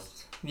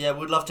podcast. Yeah,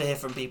 we'd love to hear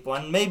from people,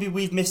 and maybe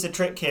we've missed a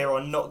trick here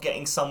on not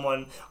getting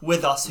someone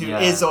with us who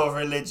is all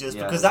religious,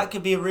 because that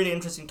could be a really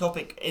interesting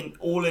topic in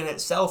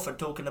itself, and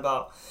talking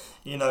about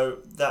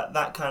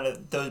that kind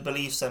of those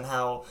beliefs and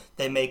how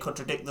they may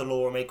contradict the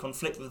law or may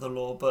conflict with the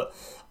law. But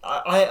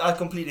I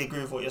completely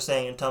agree with what you're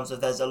saying in terms of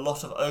there's a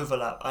lot of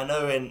overlap. I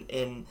know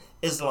in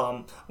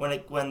Islam,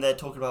 when they're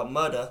talking about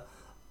murder,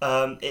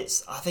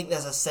 I think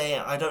there's a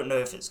saying, I don't know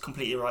if it's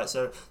completely right,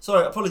 so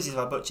sorry, apologies if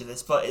I butcher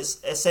this, but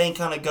it's a saying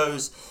kind of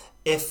goes,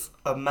 if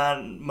a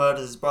man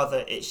murders his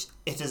brother, it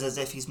is as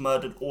if he's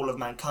murdered all of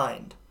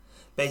mankind.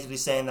 Basically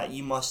saying that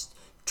you must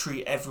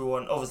treat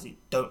everyone, obviously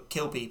don't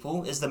kill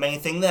people is the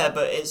main thing there,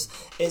 but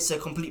it's a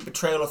complete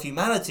betrayal of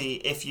humanity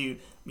if you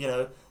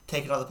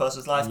take another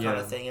person's life kind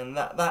of thing, and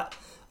that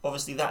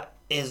obviously that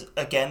is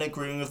again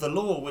agreeing with the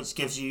law, which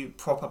gives you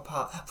proper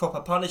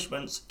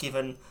punishments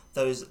given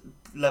those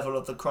level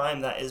of the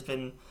crime that has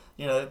been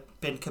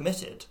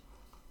committed.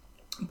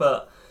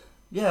 But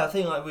I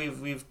think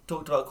we've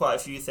talked about quite a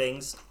few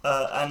things,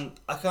 and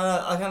I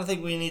kind of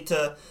think we need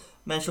to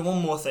mention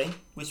one more thing,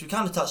 which we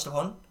kind of touched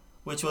upon,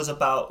 which was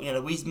about,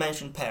 we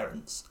mentioned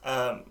parents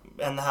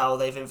and how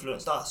they've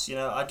influenced us.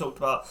 I talked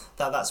about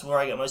that's where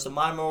I get most of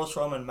my morals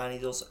from, and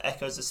Manny also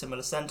echoes a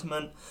similar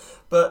sentiment.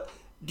 But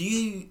do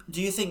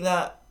you think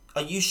that,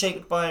 are you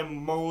shaped by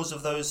morals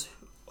of those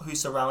who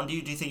surround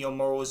you? Do you think your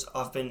morals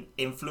have been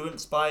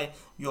influenced by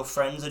your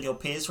friends and your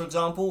peers, for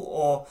example?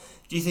 Or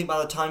do you think by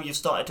the time you've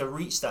started to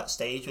reach that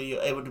stage where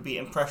you're able to be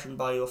impressioned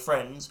by your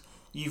friends,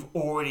 you've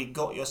already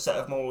got your set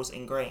of morals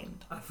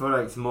ingrained? I feel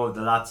like it's more of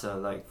the latter.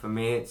 Like, for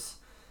me, it's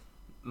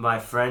my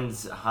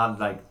friends have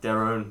like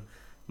their own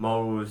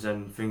morals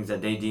and things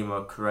that they deem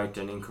are correct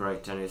and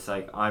incorrect, and it's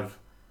like I've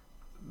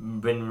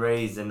been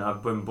raised and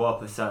I've been brought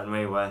up a certain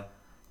way where,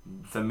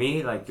 for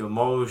me, like, your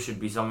morals should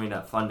be something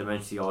that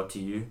fundamentally are to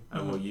you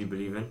and what you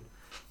believe in.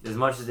 As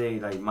much as they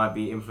like might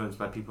be influenced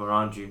by people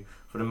around you,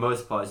 for the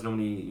most part, it's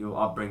normally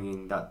your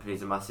upbringing that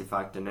plays a massive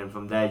factor, and then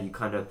from there you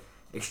kind of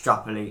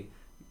extrapolate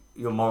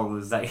your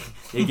morals. Like,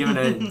 you're given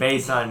a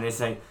baseline and it's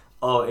like,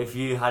 oh, if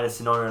you had a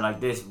scenario like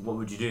this, what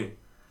would you do?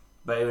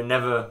 But it would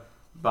never.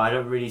 But I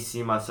don't really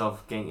see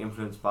myself getting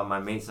influenced by my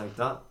mates like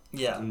that.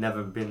 Yeah. I've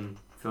never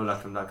feel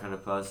like I'm that kind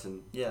of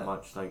person. Yeah.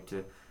 Much like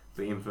to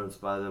be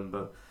influenced by them.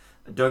 But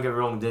don't get me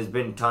wrong, there's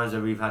been times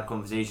where we've had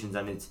conversations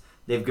and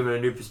they've given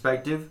a new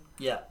perspective.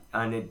 Yeah.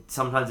 And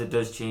sometimes it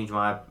does change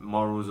my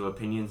morals or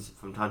opinions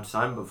from time to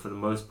time. But for the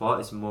most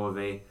part, it's more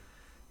of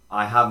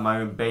I have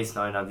my own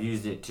baseline. I've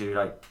used it to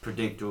like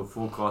predict or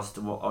forecast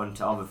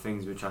onto other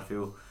things which I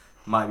feel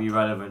might be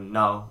relevant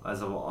now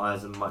as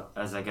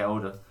I get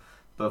older.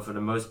 But for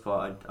the most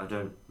part, I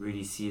don't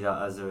really see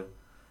that as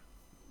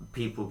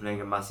people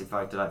playing a massive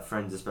factor, like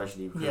friends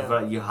especially. Because I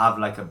feel like you have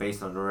like a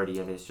baseline already,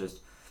 and it's just,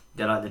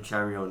 they're like the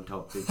cherry on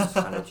top. It just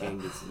kind of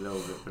changes a little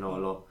bit, but not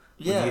a lot.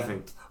 Yeah. What do you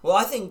think? Well,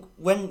 I think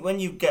when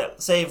you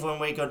get, say when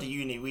we go to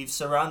uni, we've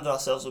surrounded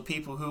ourselves with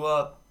people who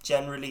are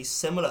generally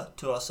similar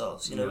to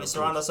ourselves. We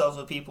surround ourselves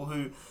with people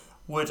who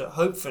would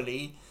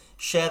hopefully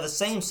share the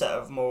same set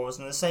of morals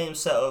and the same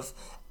set of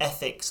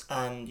ethics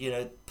and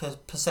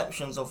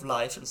perceptions of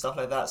life and stuff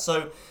like that.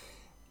 So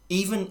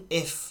even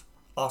if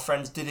our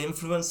friends did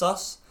influence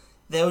us,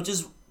 they would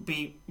just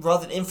be,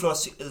 rather than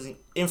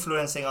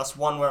influencing us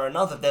one way or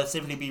another, they'll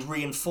simply be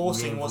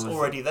reinforcing what's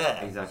already there.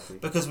 Exactly.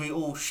 Because we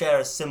all share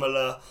a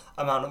similar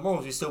amount of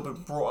morals. We've still been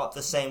brought up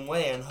the same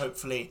way, and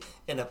hopefully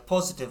in a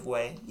positive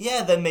way.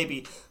 Yeah, there may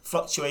be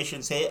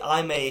fluctuations here.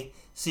 I may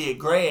see a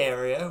grey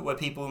area where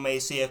people may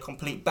see a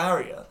complete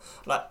barrier.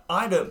 Like,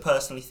 I don't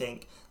personally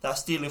think that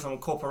stealing from a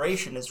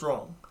corporation is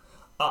wrong.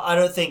 I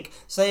don't think,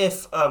 say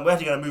if, we're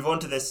actually going to move on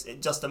to this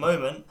in just a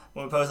moment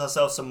when we pose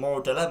ourselves some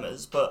moral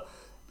dilemmas, but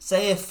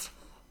say if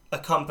a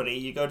company,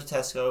 you go to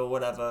Tesco or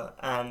whatever,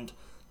 and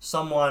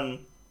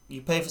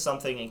you pay for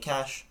something in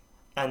cash,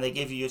 and they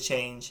give you your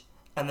change,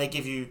 and they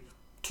give you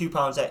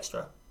 £2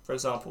 extra, for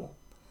example.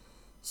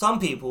 Some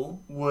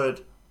people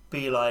would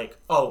be like,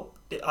 oh,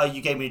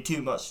 you gave me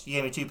too much, you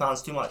gave me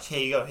 £2 too much, here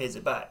you go, here's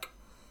it back.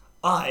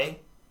 I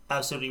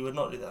absolutely would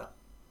not do that.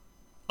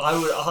 I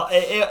would.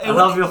 I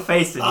love your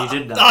face when you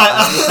did that.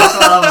 That's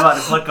what I love about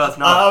the podcast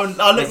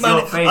now.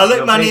 I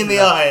looked Manny in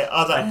the eye.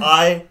 I was like,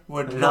 I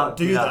would not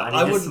do that.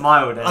 I just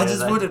smiled. I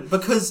just wouldn't,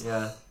 because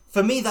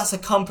for me that's a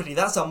company.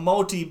 That's a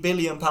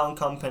multi-billion-pound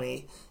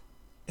company.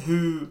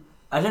 Who,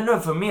 I don't know.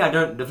 For me, I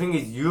don't. The thing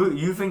is,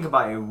 you think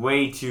about it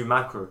way too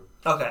macro.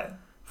 Okay.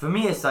 For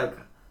me, it's like,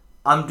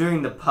 I'm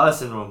doing the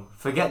person wrong.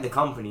 Forget the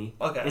company.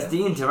 Okay. It's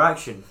the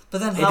interaction. But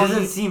then it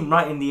doesn't seem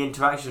right in the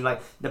interaction.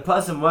 Like, the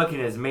person working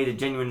has made a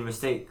genuine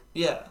mistake.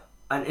 Yeah.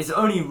 And it's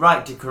only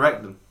right to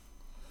correct them.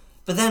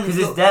 But then, because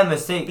it's their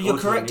mistake. But you're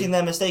correcting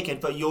their mistake,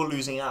 but you're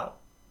losing out.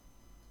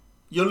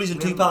 You're losing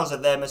 £2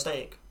 at their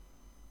mistake.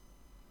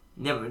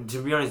 Yeah, but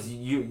to be honest,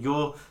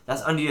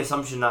 that's under the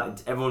assumption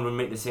that everyone would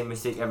make the same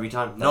mistake every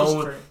time.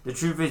 True. The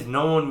truth is,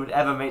 no one would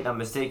ever make that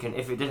mistake, and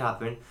if it did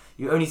happen,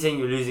 you're only saying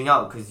you're losing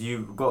out because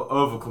you got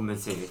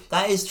overcompensated.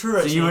 That is true.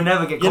 Actually. So you will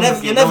never get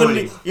compensated.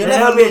 You'll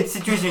never be in a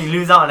situation you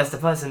lose out unless the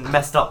person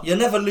messed up. You're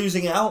never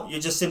losing out.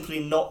 You're just simply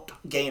not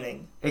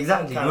gaining.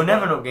 Exactly. You're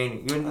never not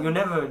gaining. You're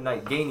never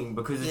like gaining,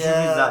 because the truth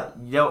is that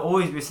there'll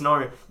always be a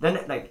scenario. Then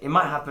it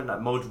might happen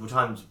like multiple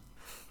times,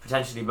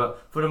 potentially,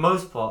 but for the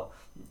most part,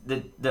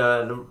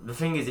 the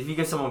thing is, if you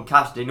give someone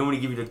cash, they normally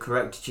give you the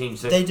correct change.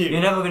 So they do.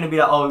 You're never going to be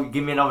like, oh,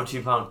 give me another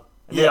 £2.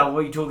 Yeah, what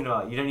are you talking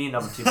about? You don't need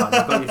another £2. You've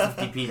got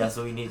your 50p. That's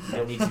all you need. You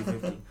don't need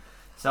 250.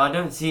 So I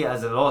don't see it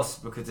as a loss,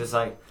 because it's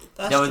like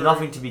there was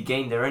nothing to be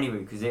gained there anyway,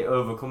 because they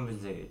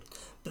overcompensated.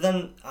 But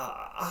then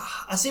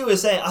I see what you're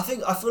saying.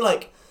 I feel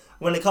like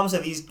when it comes to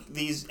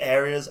these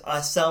areas,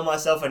 I sell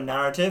myself a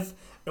narrative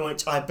in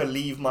which I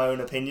believe my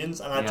own opinions,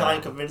 and I try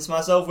and convince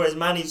myself. Whereas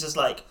Manny's just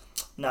like,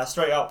 nah,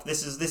 straight up,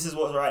 this is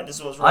what's right, this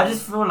is what's wrong. I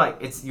just feel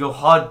like you're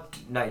hard.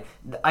 Like,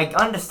 I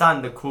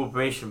understand the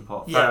corporation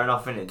part, fair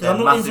enough, innit?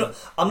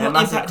 Because I'm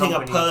not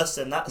impacting a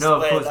person. That's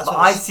no, of course, but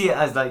I see it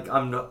as like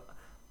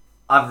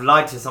I've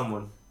lied to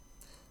someone.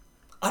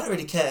 I don't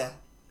really care.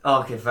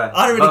 Oh, okay, fair.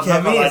 I don't really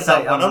care. For me, it's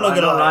like I'm not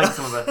gonna lie to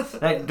someone.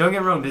 But, like, don't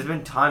get me wrong. There's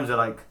been times where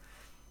like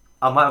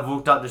I might have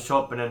walked out the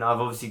shop and then I've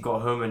obviously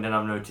got home and then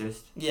I've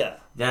noticed. Yeah.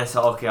 Then it's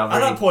like, okay, At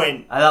that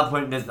point,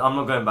 I'm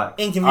not going back.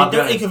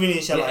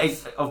 Inconvenience your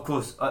life. Of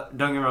course, don't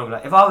get me wrong.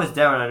 Like, if I was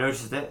there and I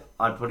noticed it,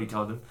 I'd probably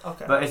tell them.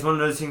 Okay. But it's one of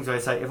those things where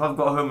it's like, if I've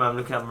got home and I'm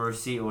looking at my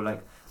receipt or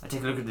like, I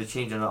take a look at the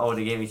change and like, oh,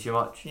 they gave me too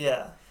much.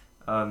 Yeah.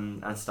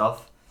 And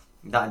stuff.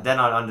 Then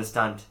I'd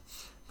understand.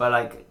 But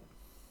like,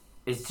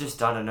 it's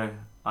just, I don't know,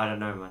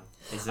 man.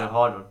 It's a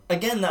hard one.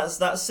 Again,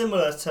 that's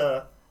similar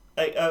to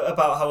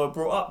about how we're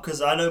brought up,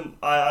 because I know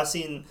I've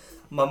seen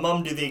my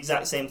mum do the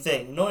exact same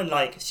thing. Not in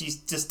like she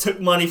just took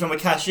money from a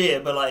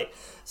cashier, but like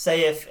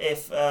say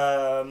if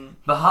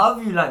But how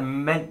have you like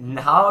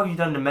how have you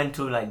done the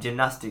mental like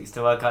gymnastics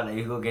to work out that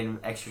you got to get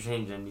extra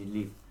change and you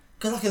leave?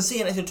 Because I can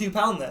see an extra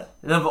 £2 there.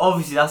 No, but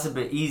obviously that's a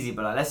bit easy.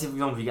 But like, let's say for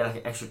example you get like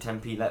an extra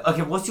 10p. Like,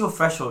 okay, what's your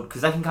threshold?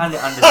 Because I can kind of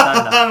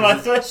understand that. My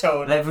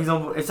threshold. Like for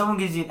example, if someone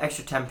gives you an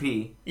extra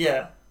 10p,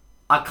 yeah,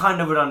 I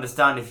kind of would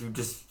understand if you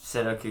just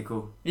said, okay,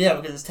 cool. Yeah,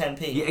 because it's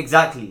 10p. Yeah,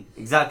 exactly.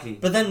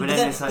 But then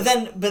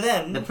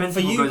the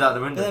principle goes out the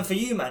window. But then for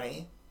you,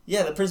 Manny,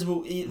 yeah, the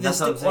principle. That's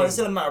what I'm saying. It's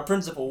still a matter of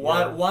principle.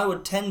 Why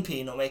would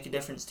 10p not make a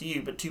difference to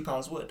you, but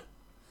 £2 would?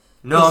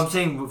 No, I'm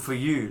saying for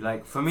you.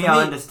 Like for me,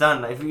 I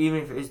understand. Like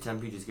even if it is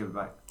 10p, just give it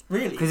back.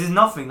 Really? Because it's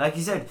nothing. Like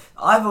you said,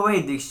 either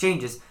way, the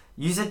exchanges.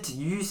 You just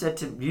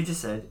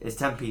said it's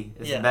 10p.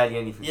 It's barely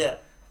anything. Yeah.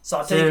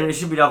 So it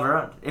should be the other way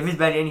around. If it's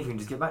barely anything,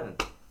 just give it back then.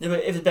 Yeah,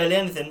 but if it's barely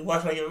anything,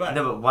 why should I give it back?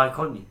 No, but why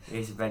can't you? If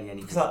it's barely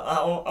anything. Because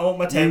I want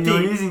my 10p.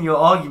 You're using your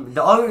argument.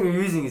 The argument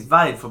you're using is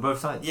valid for both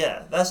sides.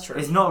 Yeah, that's true.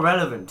 It's not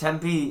relevant.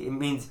 10p, it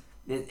means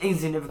it's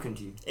insignificant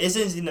to you. It's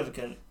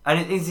insignificant.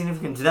 And it's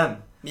insignificant to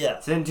them.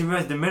 Yeah. So then, to be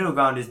honest, the middle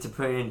ground is to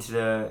put it into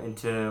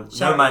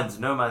no man's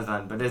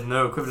land, but there's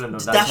no equivalent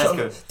of that.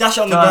 Dash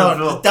on the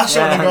ground. Dash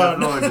on the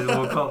ground. Just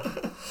walk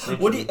off.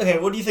 What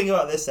do you think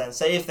about this then?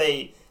 Say if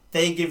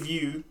they give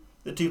you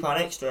the £2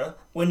 extra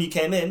when you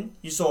came in,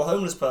 you saw a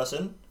homeless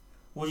person.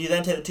 Would you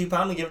then take the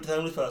 £2 and give it to the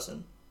homeless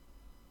person?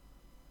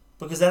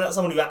 Because then that's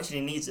someone who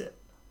actually needs it.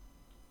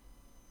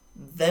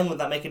 Then would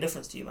that make a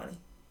difference to you, Manny?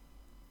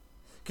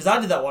 Because I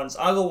did that once.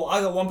 I got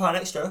 £1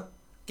 extra,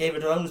 gave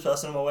it to a homeless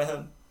person on my way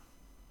home.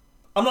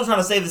 I'm not trying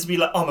to say this to be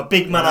like, oh, I'm a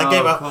big man. I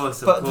gave up.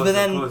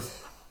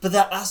 But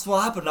that's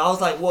what happened. I was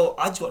like, well,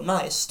 I just got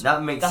nice.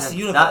 That makes sense. That's the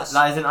universe.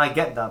 I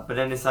get that, but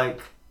then it's like.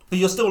 But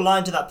you're still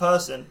lying to that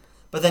person.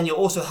 But then you're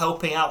also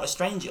helping out a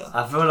stranger.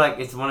 I feel like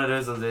it's one of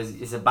those ones.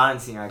 It's a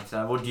balancing act.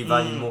 Like, what do you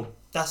value more?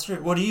 That's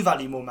true. What do you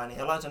value more, Manny?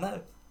 I'd like to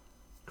know.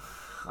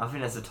 I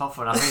think that's a tough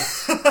one. I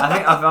think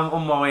if I'm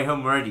on my way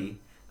home already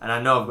and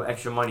I know I've got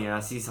extra money and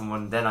I see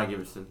someone, then I give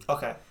it to them.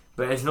 Okay.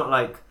 But it's not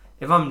like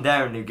if I'm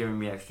there and they're giving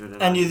me extra,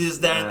 then and you're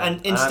just there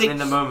and in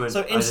the moment.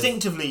 So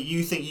instinctively,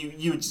 you think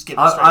you would just give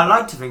it. I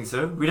like to think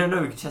so. We don't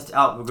know. We can test it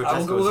out. We'll go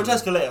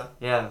Tesco later.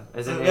 Yeah.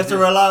 We have to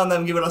rely on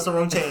them giving us the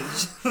wrong change.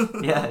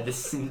 Yeah,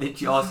 just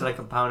literally ask for like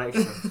 £1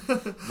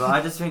 extra. But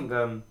I just think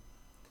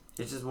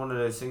it's just one of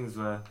those things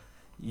where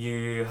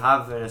you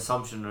have an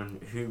assumption on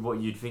what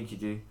you'd think you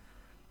do.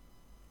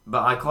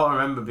 But I can't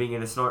remember being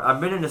in a scenario.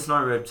 I've been in a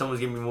scenario where someone's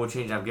giving me more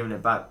change and I've given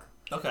it back.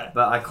 Okay.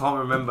 But I can't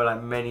remember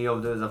like many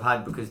of those I've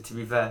had because, to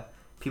be fair,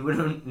 people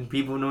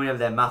normally have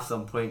their maths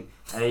on point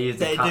and they use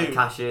the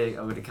cashier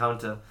or the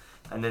counter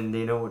and then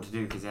they know what to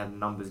do because they have the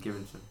numbers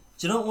given to them.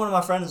 Do you know what one of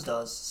my friends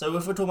does? So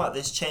if we're talking about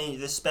this change,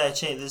 this spare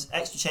change, this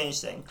extra change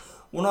thing,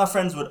 one of my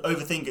friends would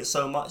overthink it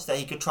so much that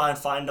he could try and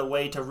find a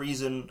way to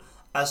reason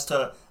as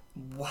to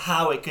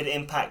how it could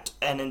impact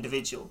an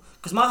individual.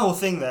 Because my whole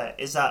thing there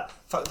is that,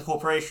 fuck the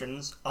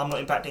corporations, I'm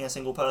not impacting a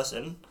single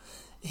person.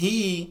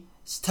 He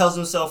tells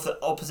himself the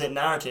opposite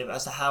narrative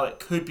as to how it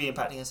could be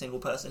impacting a single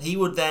person. He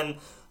would then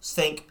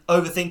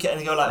overthink it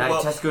and go like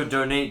well, Tesco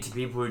donate to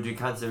people who do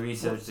cancer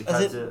research.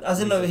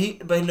 But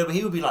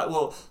he would be like,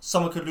 well,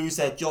 someone could lose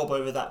their job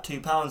over that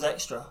 £2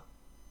 extra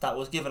that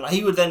was given. Like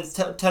he would then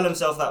tell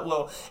himself that,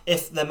 well,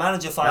 if the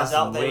manager finds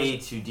out, that's way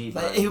too deep.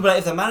 Like, he would be like,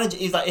 if the manager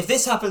is like, if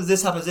this happens,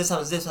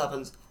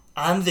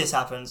 and this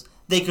happens,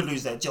 they could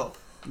lose their job.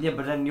 Yeah,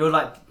 but then you're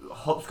like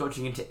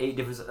hopscotching into 8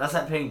 different. That's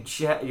like playing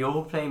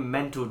You're playing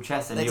mental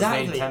chess, and you're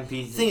playing 10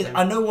 pieces. The thing is,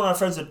 I know one of my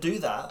friends would do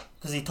that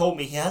because he told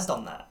me he has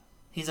done that.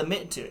 He's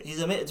admitted to it.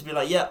 He's admitted to be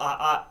like, yeah,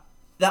 I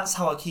that's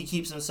how he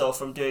keeps himself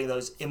from doing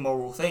those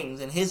immoral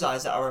things in his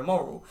eyes that are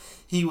immoral.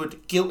 He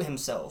would guilt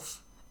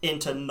himself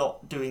into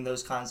not doing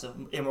those kinds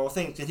of immoral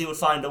things because he would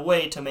find a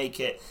way to make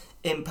it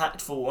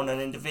impactful on an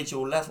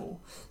individual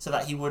level so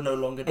that he would no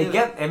longer do it.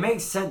 It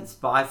makes sense,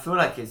 but I feel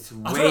like it's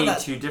way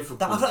too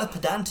difficult. I feel like that's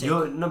pedantic.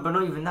 No, but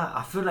not even that.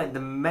 I feel like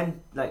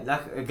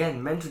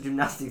mental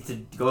gymnastics to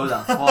go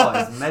that far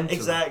is mental.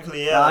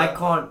 Exactly, yeah.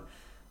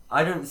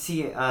 I don't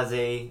see it as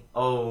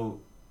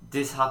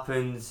this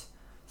happens,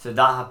 so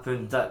that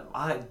happens.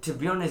 To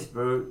be honest,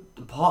 bro,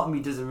 the part of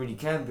me doesn't really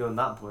care beyond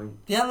that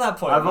point. Beyond that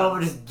point, I'd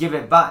rather just give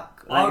it back.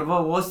 Like,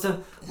 what's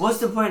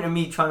the point of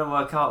me trying to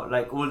work out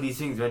like all these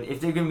things when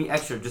if they give me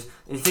extra, just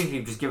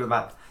instinctively just give it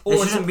back. There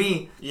shouldn't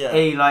be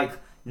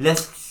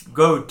let's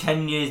go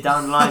 10 years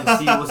down the line,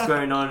 see what's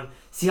going on,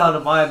 see how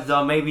the vibes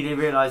are. Maybe they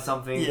realise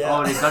something. Yeah.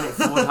 Oh, they've done it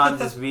 4 times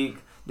this week.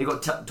 they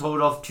got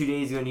told off 2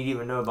 days ago and you didn't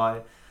even know about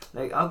it.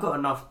 Like, I've got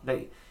enough.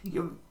 Like,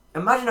 you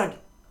imagine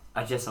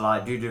I just I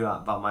do that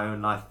about my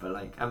own life, but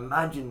like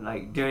imagine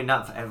like doing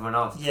that for everyone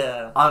else.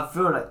 Yeah. I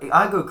feel like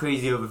I go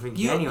crazy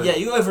overthinking anyway. Yeah,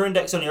 you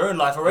over-index on your own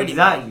life already.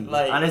 Exactly.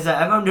 Like, and it's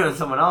like if I'm doing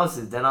someone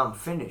else's, then I'm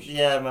finished.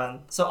 Yeah,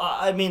 man. So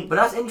I mean. But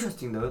that's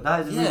interesting though.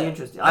 That is really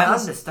interesting. I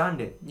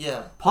understand it.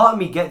 Yeah. Part of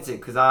me gets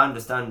it because I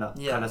understand that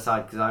Yeah. kind of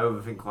side because I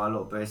overthink quite a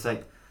lot. But it's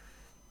like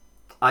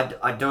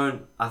I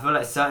don't. I feel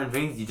like certain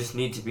things you just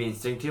need to be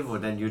instinctive, or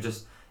then you're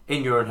just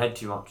in your own head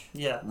too much.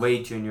 Yeah.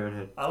 Way too in your own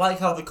head. I like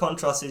how the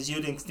contrast is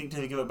you'd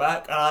instinctively give it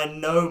back, and I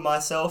know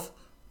myself,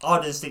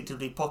 I'd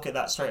instinctively pocket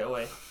that straight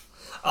away.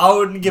 I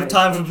wouldn't give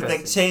time for the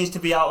change to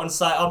be out on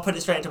site. I'll put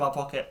it straight into my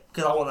pocket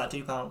because I want that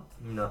 £2.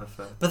 No,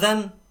 fair. But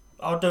then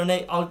I'll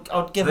donate.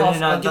 I'll give But off.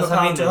 no, I'll give that's a what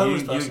I pound mean, to a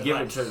homeless you person. give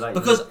like, it to, like,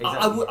 because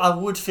exactly. I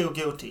would feel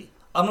guilty.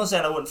 I'm not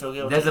saying I wouldn't feel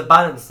guilty. There's a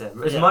balance there.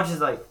 As Yeah. much as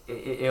like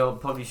it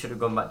probably should have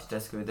gone back to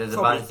Tesco. There's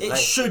Probably. a balance. It like,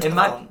 should have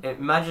gone.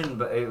 Imagine,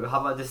 but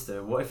how about this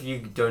though? What if you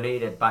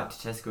donated it back to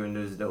Tesco in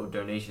those little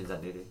donations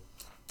that they did?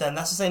 Then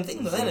that's the same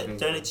thing, isn't it?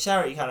 Donate to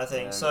charity kind of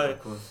thing. Yeah, So of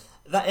course.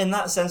 that in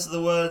that sense of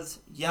the word,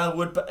 yeah, I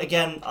would. But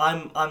again,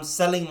 I'm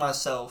selling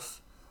myself.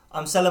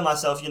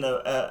 You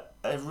know,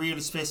 a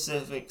really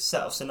specific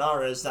set of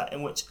scenarios that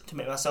in which to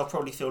make myself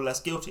probably feel less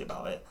guilty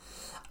about it.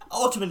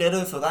 Ultimately, I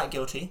don't feel that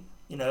guilty.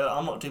 You know,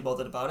 I'm not too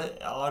bothered about it.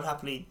 I'd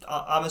happily.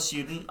 I'm a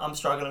student. I'm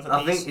struggling for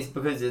I peace. think it's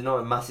because there's not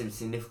a massive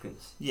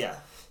significance. Yeah.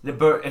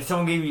 But if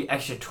someone gave you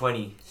extra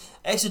 20,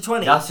 Extra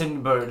 20. that's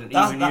in, but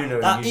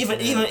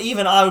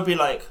Even I would be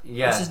like,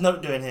 yeah. what's this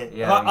note doing here?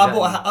 Yeah, I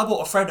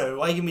bought a Freddo.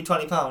 Why you give me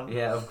 £20?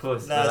 Yeah, of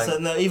course. No, like, so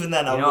no, even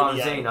then I you would. know what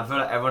I'm saying? I feel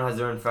like everyone has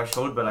their own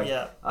threshold, but like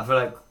Yeah. I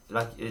feel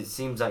like it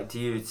seems like to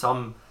you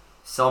some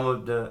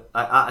of the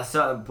at a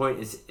certain point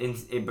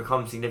it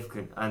becomes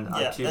significant, and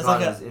Yeah, at £2 there's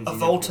like is a insignificant.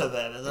 Volta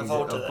there. There's a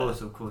Volta there.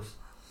 Of course.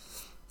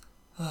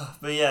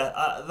 But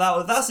yeah,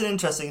 that's an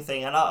interesting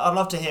thing, and I'd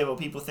love to hear what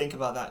people think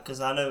about that,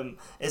 because I know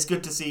it's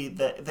good to see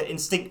the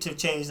instinctive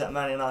change that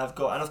Manny and I have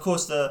got, and of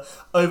course the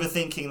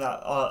overthinking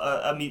that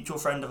a mutual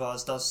friend of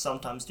ours does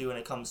sometimes do when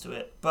it comes to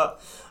it.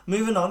 But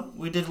moving on,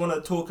 we did want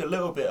to talk a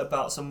little bit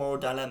about some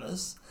moral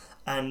dilemmas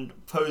and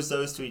pose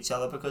those to each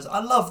other, because I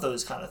love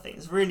those kind of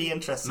things. Really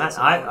interesting. Man,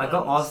 I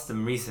got asked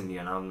them recently,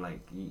 and I'm like,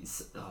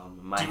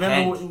 my do you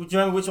head. remember? Do you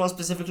remember which one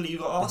specifically you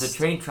got asked? The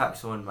train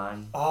tracks one,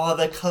 man. Oh,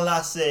 the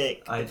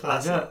classic.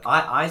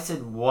 I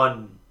said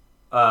 1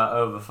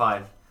 over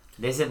 5.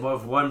 They said, what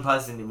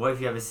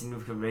if you have a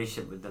significant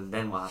relationship with them,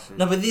 then what happens?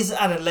 No, but these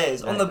are added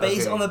layers. On the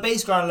base, okay. on the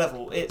base ground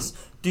level, it's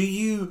do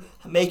you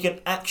make an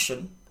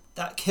action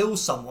that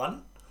kills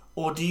someone,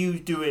 or do you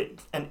do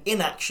an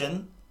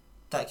inaction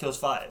that kills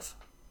 5?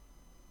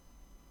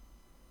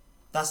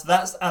 That's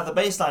at the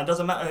baseline.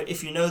 Doesn't matter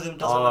if you know them.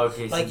 Doesn't matter.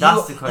 Okay. Like so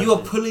that's the question. you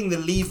are pulling the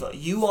lever.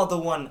 You are the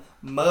one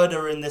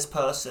murdering this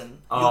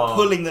person. Oh. You're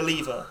pulling the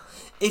lever.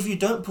 If you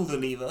don't pull the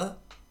lever,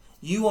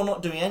 you are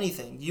not doing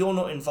anything. You're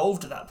not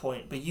involved at that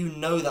point. But you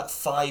know that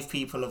 5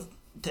 people have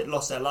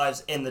lost their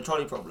lives in the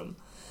trolley problem,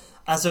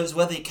 and so it's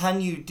whether can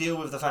you deal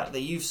with the fact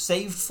that you've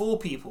saved 4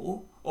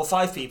 people or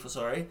 5 people,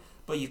 sorry,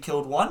 but you've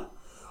killed 1,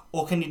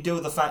 or can you deal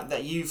with the fact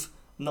that you've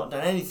not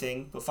done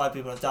anything but 5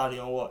 people have died on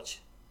your watch,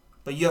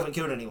 but you haven't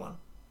killed anyone.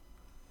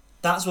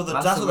 That's what the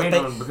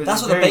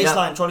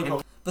baseline trolley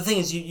problem. But the thing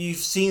is, you've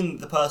seen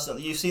the person,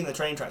 you've seen the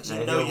train tracks,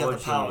 you know you have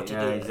the power to do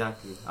it.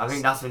 Exactly. I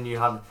think that's when you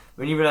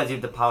realise you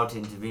have the power to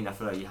intervene. I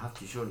feel like you have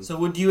to, surely.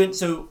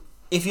 So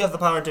if you have the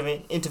power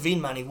to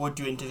intervene, Manny, would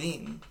you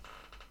intervene?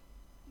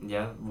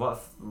 Yeah. What?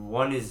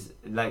 1 is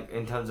like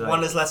in terms of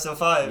 1 is less than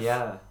 5.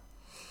 Yeah.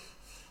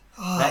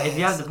 Like, if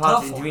you have the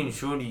power to intervene,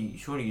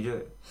 surely you do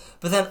it.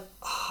 But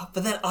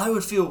then I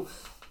would feel,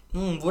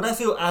 would I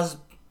feel as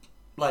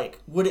like,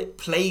 would it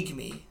plague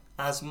me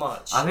as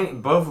much? I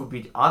think both would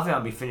be. I think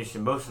I'd be finished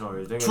in both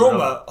scenarios.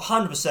 Trauma,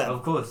 100%.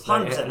 Of course,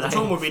 100%. The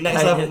trauma would be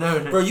next level,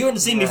 bro. You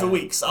wouldn't see me for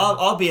weeks.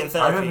 I'll be in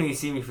therapy. I don't think you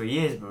see me for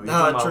years, bro.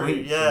 No, true.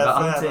 Weeks, yeah,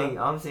 but fair,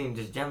 I'm saying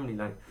just generally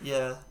like.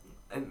 Yeah.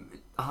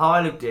 How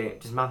I looked at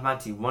it, just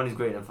mathematically, 1 is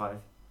greater than 5.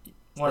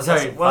 5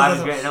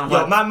 is greater than 1.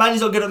 Yo,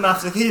 Manny's not good at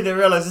maths. He didn't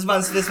realise this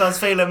man's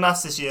failing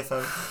maths this year,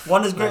 fam.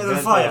 1 is greater than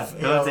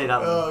 5. Don't say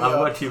that. I've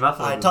got 2 maths.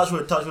 Alright, touch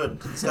wood.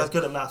 This guy's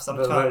good at maths. I'm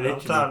clowning.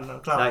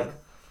 Like,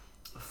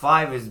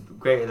 5 is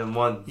greater than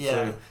 1. Yeah.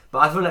 So, but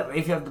I feel like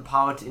if you have the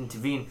power to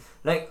intervene,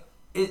 like,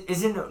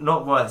 isn't it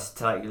not worse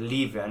to like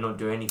leave it and not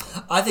do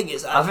anything? I think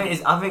it's. I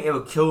think it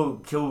will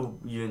kill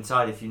you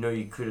inside if you know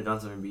you could have done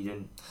something but you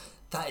didn't.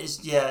 That is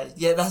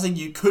that's like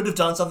you could have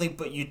done something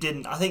but you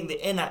didn't. I think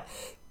the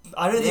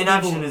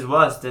inaction is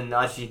worse than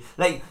actually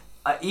like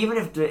even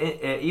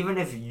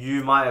if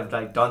you might have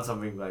like done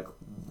something like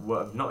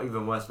not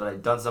even worse but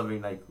like done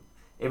something like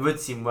it would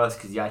seem worse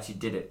because you actually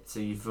did it, so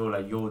you feel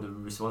like you're the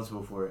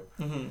responsible for it.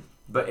 Mm-hmm.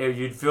 But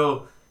you'd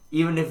feel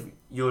even if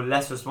you're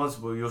less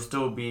responsible, you'll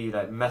still be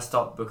like messed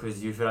up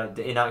because you feel like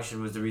the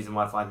inaction was the reason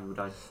why 5 people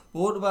died.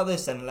 Well, what about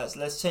this then?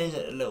 Let's change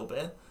it a little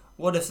bit.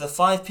 What if the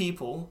 5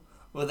 people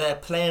were there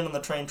playing on the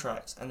train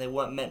tracks and they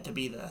weren't meant to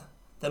be there?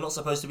 They're not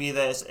supposed to be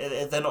there.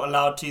 They're not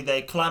allowed to.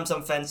 They climb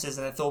some fences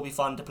and they thought it'd be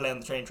fun to play on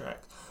the train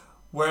tracks.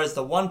 Whereas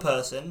the one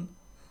person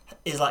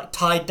is like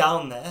tied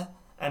down there,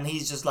 and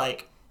he's just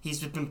like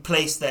he's been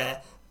placed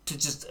there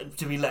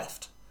to be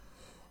left.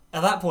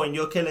 At that point,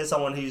 you're killing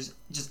someone who's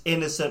just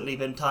innocently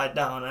been tied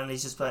down and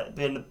he's just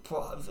been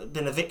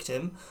a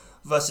victim,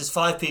 versus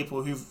 5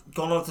 people who've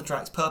gone onto the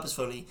tracks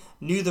purposefully,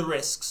 knew the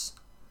risks,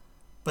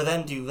 but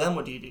then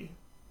what do you do?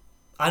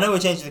 I know we're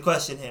changing the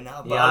question here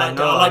now, but I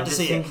like to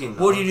see it.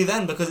 What do you do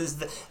then? Because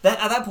at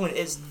that point,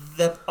 it's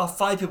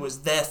 5 people. It's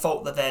their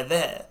fault that they're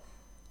there,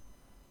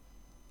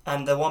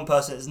 and the one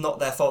person, it's not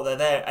their fault they're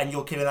there, and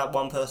you're killing that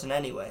one person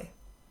anyway.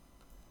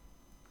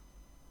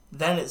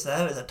 Then it's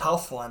a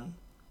tough one.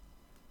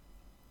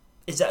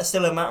 Is that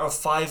still a matter of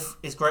 5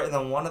 is greater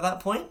than 1 at that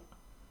point?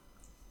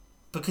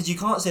 Because you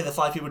can't say the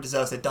 5 people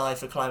deserve to die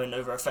for climbing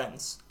over a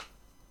fence.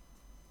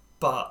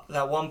 But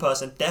that one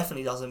person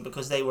definitely doesn't,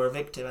 because they were a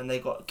victim and they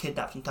got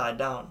kidnapped and tied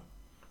down.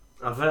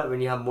 I feel like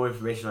when you have more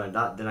information like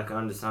that, then I can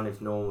understand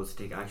if no one wants to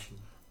take action.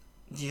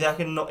 Do you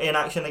reckon not in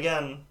action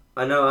again?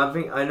 I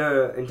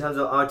know in terms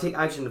of, I'll take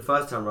action the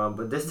first time around,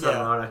 but this time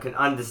around I can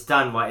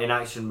understand why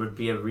inaction would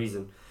be a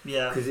reason.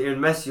 Yeah. Because it would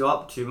mess you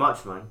up too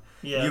much, man.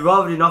 Yeah. You'd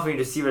rather do nothing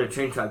to see where the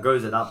train track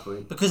goes at that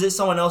point. Because it's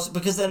someone else.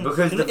 Because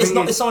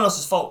it's someone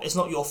else's fault. It's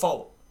not your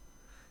fault.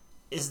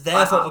 It's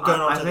their fault for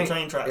going onto the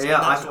train tracks. Yeah,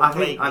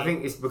 I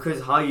think it's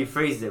because how you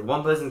phrased it.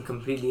 One person's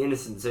completely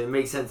innocent, so it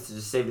makes sense to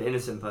just save the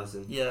innocent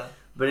person. Yeah.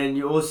 But then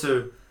you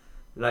also,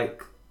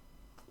 like,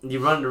 you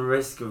run the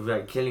risk of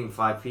like killing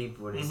 5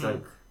 people, and it's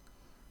like,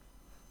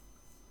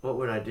 what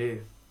would I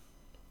do?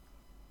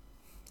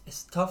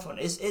 It's a tough one.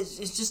 It's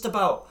just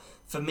about,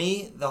 for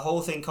me, the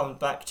whole thing comes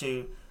back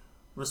to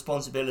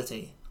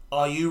responsibility.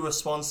 Are you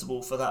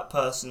responsible for that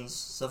person's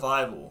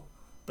survival?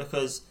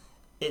 Because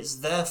it's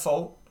their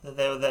fault.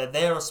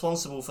 They're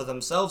responsible for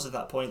themselves at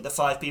that point. The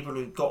 5 people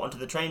who got onto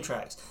the train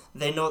tracks,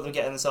 they know what they're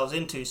getting themselves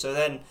into. So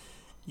then,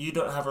 you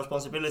don't have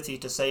responsibility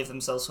to save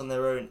themselves from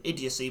their own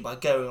idiocy by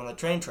going on the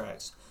train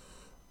tracks.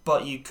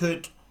 But you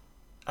could,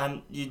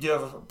 and you do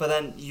have. But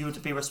then you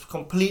would be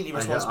completely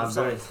responsible for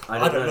something.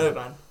 I don't know,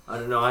 man. I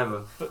don't know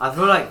either. But I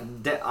feel like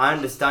I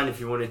understand if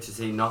you wanted to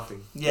say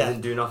nothing. Yeah.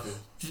 Didn't do nothing.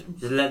 Just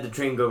let the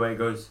train go where it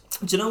goes.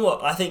 Do you know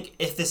what? I think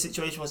if this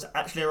situation was to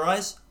actually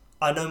arise,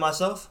 I know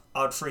myself,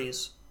 I would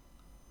freeze.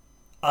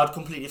 I'd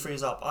completely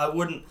freeze up. I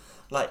wouldn't,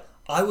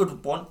 I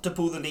would want to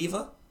pull the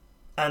lever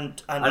and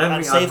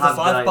save the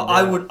 5, but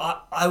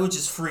I would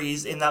just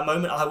freeze in that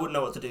moment. I wouldn't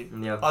know what to do.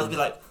 Yeah, I'd be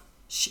like,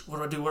 shit,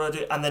 what do I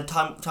do? And then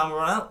time would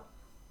run out,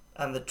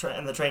 and the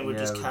train would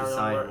just carry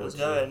on where it was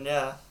going.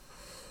 Yeah.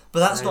 But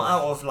that's not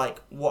out of like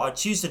what I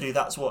choose to do.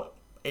 That's what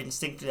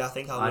instinctively I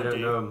think I would do. I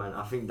don't know, man.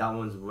 I think that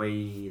one's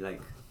way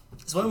like.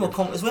 It's way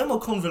more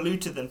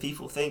convoluted than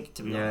people think.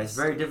 To be honest. Yeah, it's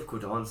very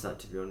difficult to answer that.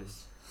 To be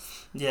honest.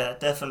 Yeah,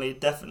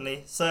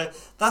 definitely. So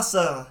that's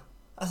an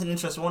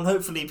interesting one.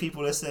 Hopefully,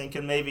 people listening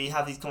can maybe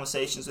have these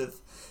conversations with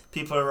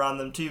people around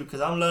them too.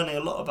 Because I'm learning a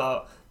lot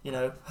about,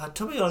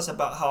 to be honest,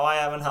 about how I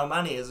am and how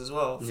Manny is as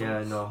well.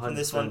 From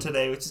this one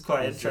today, which is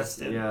quite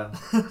interesting.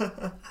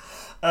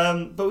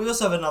 But we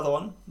also have another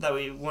one that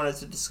we wanted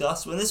to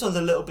discuss. Well, this one's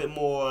a little bit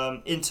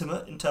more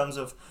intimate in terms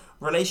of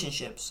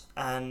relationships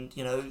and,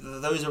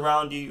 those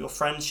around you, your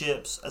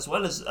friendships, as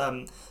well as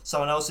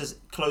someone else's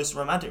close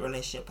romantic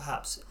relationship,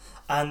 perhaps.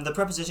 And the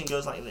preposition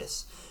goes like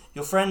this.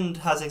 Your friend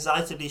has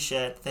excitedly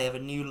shared they have a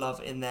new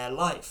love in their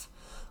life.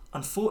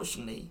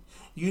 Unfortunately,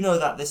 you know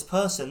that this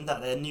person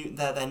that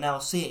they're now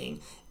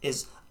seeing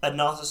is a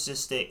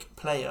narcissistic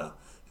player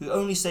who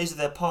only stays with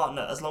their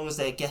partner as long as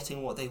they're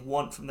getting what they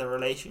want from their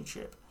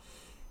relationship.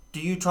 Do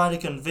you try to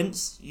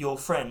convince your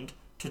friend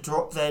to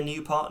drop their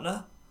new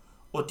partner?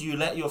 Or do you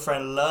let your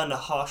friend learn a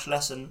harsh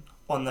lesson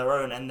on their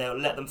own and they'll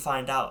let them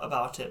find out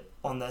about it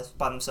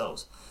by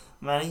themselves?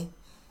 Manny,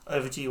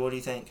 over to you. What do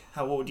you think?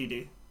 What would you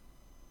do?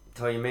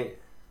 Tell your mate.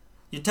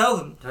 You tell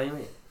them? Tell your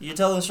mate. You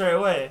tell them straight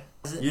away?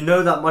 You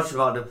know that much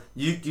about them.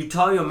 You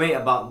tell your mate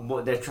about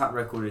what their track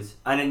record is,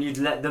 and then you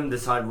let them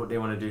decide what they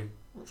want to do.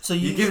 So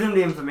you give them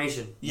the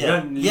information. Yeah. You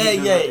don't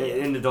leave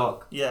them in the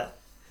dark. Yeah.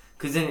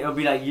 Because then it'll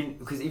be like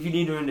because if you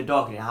leave them in the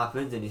dark and it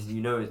happens, then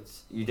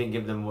you didn't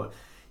give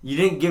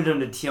them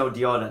the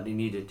TLDR that they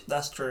needed.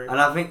 That's true.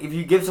 And I think if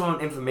you give someone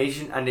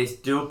information and they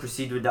still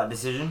proceed with that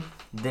decision,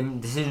 then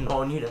decision not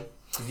on you then.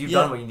 Because you've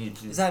done what you needed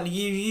to do. Exactly.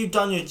 You've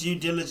done your due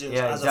diligence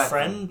as a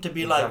friend to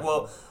be like,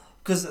 well,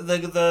 because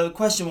the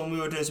question when we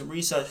were doing some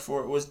research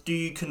for it was, do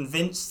you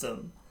convince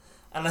them?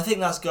 And I think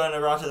that's going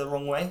around it the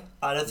wrong way.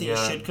 I don't think you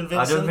should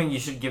convince them. I don't think you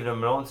should give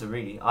them an answer,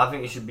 really. I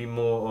think it should be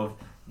more of,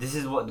 this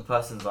is what the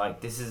person's like,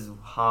 this is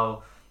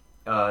how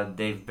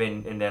they've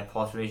been in their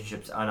past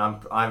relationships, and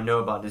I know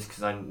about this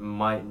because I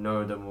might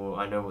know them, or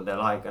I know what they're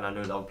like, and I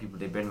know the other people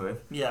they've been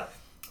with. Yeah.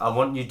 I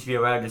want you to be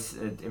aware of this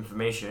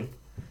information,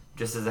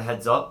 just as a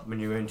heads up when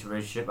you're into a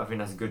relationship. I think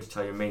that's good to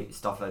tell your mate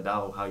stuff like that,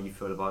 or how you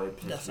feel about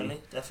it.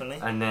 Definitely.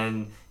 And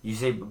then you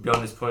say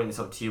beyond this point, it's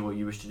up to you what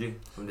you wish to do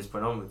from this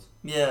point onwards.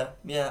 Yeah,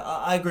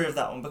 I agree with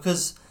that one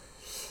because,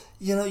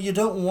 you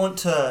don't want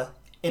to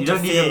You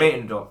don't leave your mate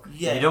in the dock.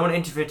 Yeah. You don't want to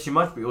interfere too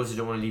much, but you also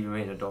don't want to leave your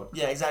mate in the dock.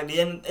 Yeah, exactly.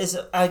 And it's,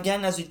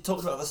 again, as we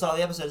talked about at the start of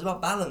the episode, it's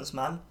about balance,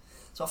 man.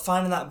 It's about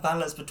finding that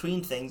balance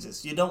between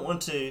things. You don't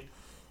want to,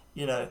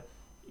 you don't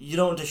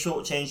want to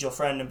shortchange your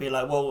friend and be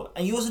like, well,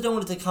 and you also don't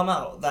want it to come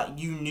out that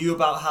you knew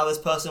about how this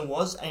person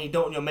was, and you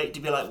don't want your mate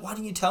to be like, why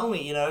didn't you tell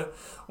me,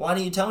 Why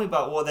didn't you tell me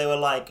about what they were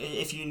like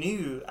if you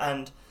knew?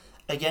 And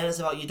again, it's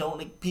about you don't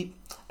want to,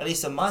 at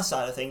least on my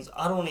side of things,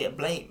 I don't want to get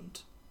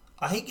blamed.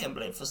 I hate getting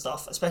blamed for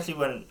stuff, especially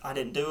when I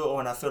didn't do it or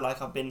when I feel like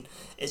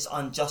it's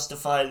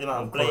unjustified, the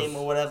amount of blame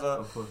or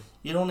whatever.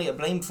 You don't want to get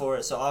blamed for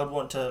it, so I would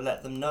want to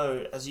let them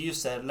know, as you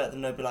said,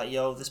 be like,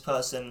 yo, this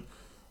person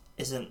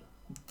isn't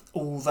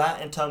all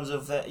that in terms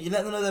of you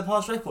let them know their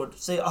past record.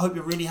 Say, I hope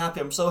you're really happy,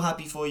 I'm so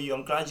happy for you,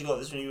 I'm glad you got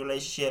this new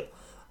relationship,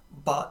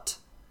 but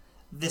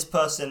this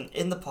person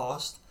in the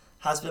past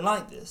has been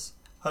like this.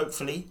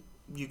 Hopefully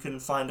you can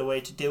find a way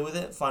to deal with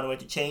it, find a way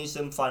to change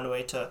them, find a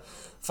way to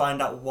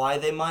find out why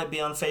they might be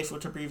unfaithful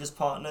to previous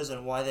partners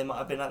and why they might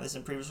have been like this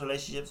in previous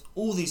relationships,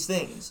 all these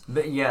things.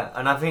 But yeah,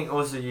 and I think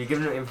also you're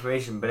giving them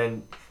information, but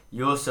then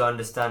you also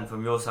understand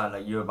from your side,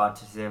 like you're about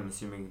to say, I'm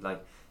assuming,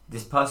 like,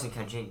 this person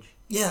can change.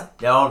 Yeah.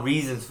 There are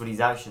reasons for these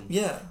actions.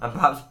 Yeah. And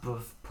perhaps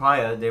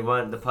prior they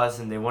weren't the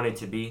person they wanted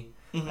to be,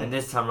 and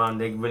this time around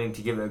they're willing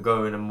to give it a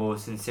go in a more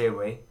sincere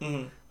way.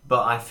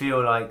 But I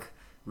feel like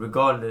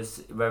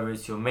regardless whether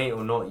it's your mate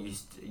or not,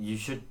 you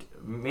should,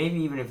 maybe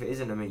even if it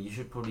isn't a mate, you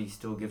should probably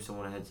still give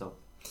someone a heads up.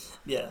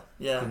 Yeah.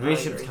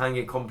 Relationships can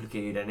get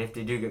complicated, and if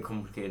they do get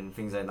complicated and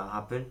things like that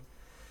happen,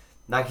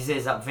 like you said,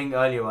 it's that thing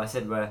earlier I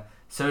said where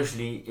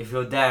socially, if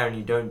you're there and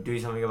you don't do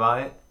something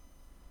about it,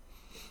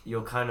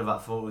 you're kind of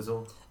at fault as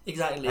well.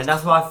 Exactly. And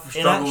that's why I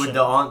struggle with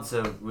the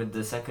answer with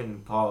the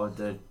second part of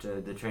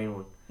the train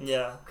one.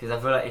 Yeah. Because I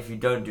feel like if you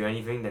don't do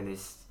anything, then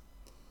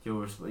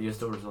you're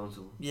still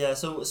responsible. Yeah.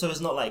 So it's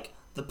not like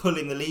the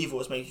pulling the lever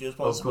was makes you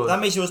responsible.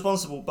 That makes you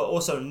responsible, but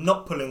also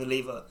not pulling the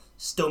lever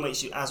still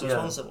makes you as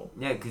responsible.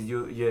 Yeah, because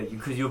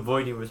you're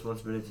avoiding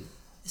responsibility.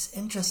 It's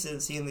interesting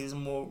seeing these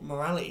more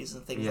moralities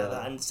and things like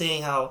that, and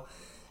seeing how,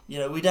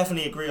 we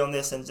definitely agree on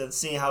this, and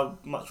seeing how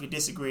much we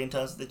disagree in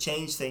terms of the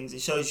change things.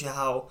 It shows you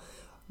how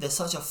there's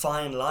such a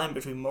fine line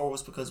between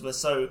morals, because we're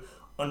so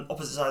on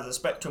opposite sides of the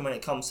spectrum when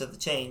it comes to the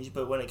change,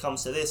 but when it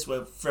comes to this,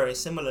 we're very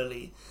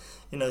similarly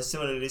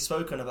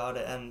spoken about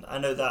it. And I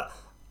know that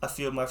a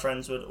few of my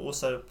friends would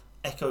also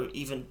echo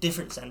even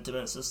different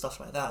sentiments and stuff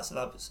like that.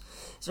 So it's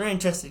very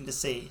interesting to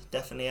see,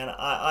 definitely. And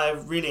I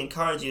really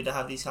encourage you to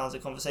have these kinds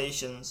of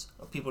conversations,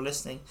 or people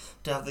listening,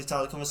 to have these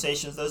kinds of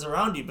conversations with those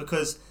around you,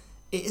 because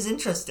it is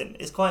interesting,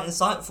 it's quite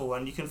insightful,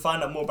 and you can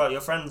find out more about your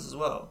friends as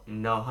well.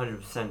 No,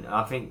 100%.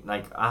 I think,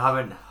 I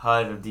haven't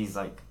heard of these,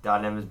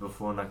 dilemmas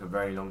before in, a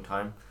very long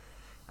time.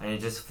 And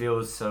it just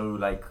feels so,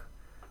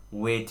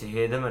 weird to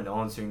hear them and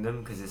answering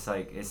them, because it's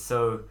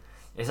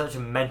such a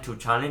mental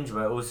challenge,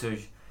 but it also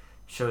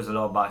shows a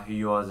lot about who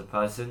you are as a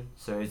person.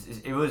 So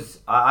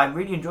I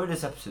really enjoyed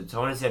this episode. So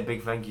I want to say a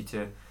big thank you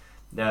to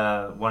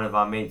one of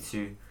our mates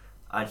who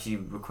actually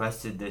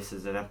requested this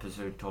as an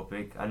episode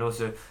topic, and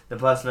also the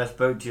person I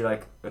spoke to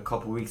a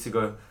couple of weeks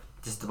ago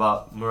just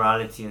about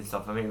morality and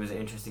stuff. I mean, it was an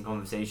interesting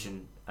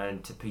conversation,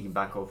 and to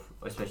piggyback off,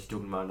 especially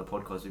talking about it on the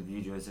podcast with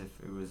you, Joseph,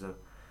 it was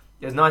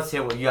nice to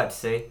hear what you had to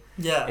say.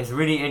 Yeah, it's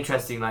really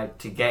interesting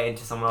to get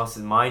into someone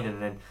else's mind,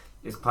 and then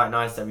it's quite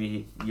nice that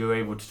you were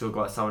able to talk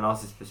about someone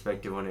else's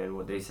perspective on it and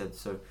what they said.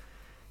 So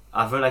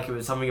I feel like it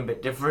was something a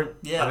bit different.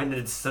 Yeah. I mean,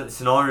 the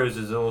scenarios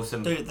was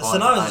awesome. Dude, the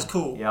scenarios is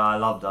cool. Yeah, I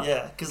love that.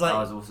 Yeah, because that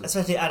was awesome.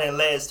 Especially adding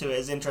layers to it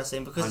is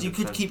interesting, because 100%. You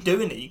could keep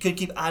doing it. You could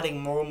keep adding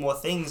more and more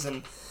things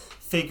and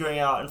figuring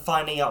out and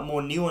finding out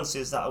more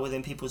nuances that are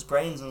within people's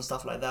brains and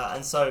stuff like that.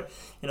 And so,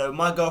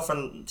 my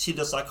girlfriend, she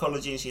does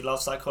psychology and she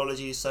loves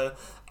psychology. So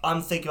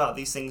I'm thinking about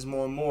these things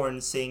more and more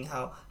and seeing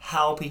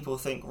how people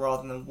think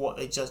rather than what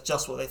they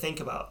just what they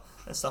think about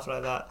and stuff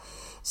like that.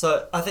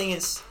 So I think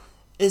it's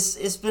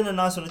been a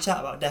nice one to chat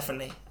about,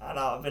 definitely, and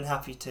I've been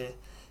happy to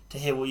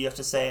hear what you have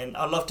to say, and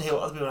I'd love to hear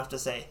what other people have to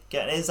say,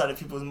 get an insight of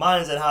people's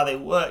minds and how they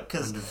work,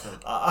 because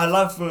I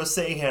loved when we were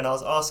sitting here and I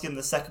was asking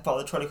the second part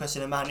of the trolley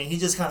question to Manny, he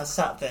just kind of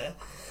sat there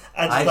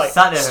and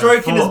just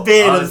stroking his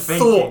beard and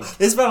thought.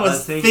 This man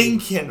was thinking.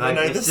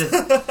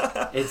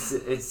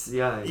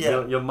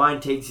 Your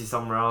mind takes you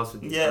somewhere else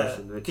with these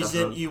questions. Because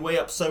then you weigh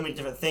up so many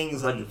different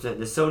things. 100%.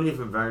 There's so many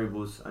different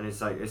variables, and it's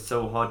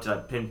so hard to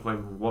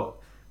pinpoint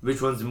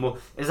which one's more.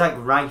 It's like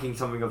ranking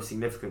something of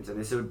significance, and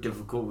it's so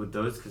difficult with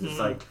those, because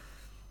it's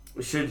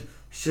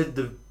should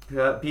the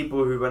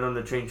people who went on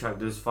the train track,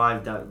 those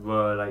 5 that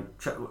were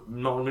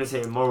not I'm gonna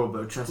say immoral,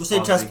 but trespassing.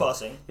 We'll say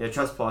trespassing. Yeah,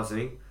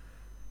 trespassing.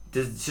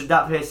 Should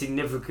that play a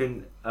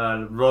significant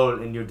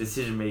role in your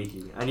decision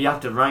making? And you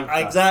have to rank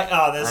that. Exactly.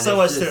 There's so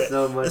much to it.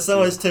 There's so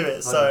much to it.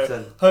 100%.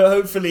 So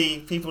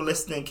hopefully people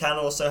listening can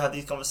also have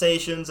these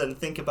conversations and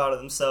think about it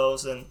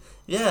themselves, and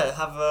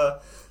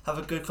have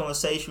a good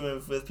conversation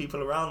with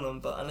people around them.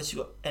 But unless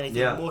you've got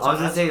anything more to add. I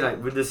was going to say,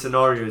 with the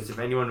scenarios, if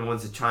anyone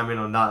wants to chime in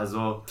on that as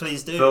well,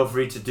 please do. Feel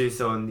free to do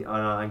so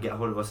and get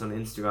hold of us on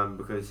Instagram,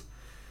 because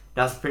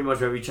that's pretty much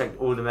where we check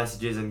all the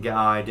messages and get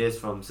our ideas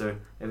from. So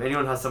if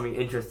anyone has something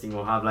interesting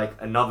or have like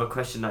another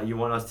question that you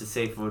want us to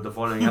say for the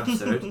following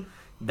episode,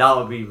 that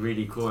would be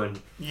really cool,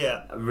 and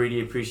I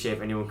really appreciate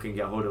if anyone can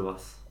get hold of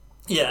us.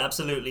 Yeah,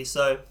 absolutely.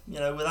 So,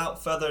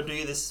 without further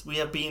ado, we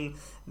have been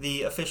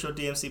the official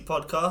DMC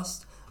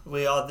podcast.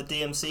 We are the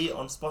DMC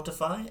on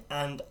Spotify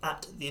and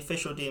at the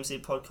official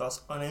DMC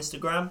podcast on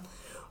Instagram.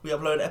 We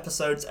upload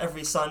episodes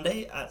every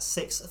Sunday at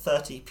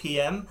 6:30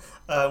 p.m.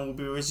 We'll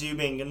be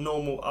resuming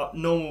normal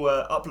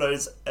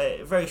uploads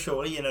very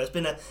shortly. It's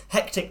been a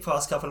hectic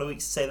past couple of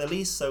weeks to say the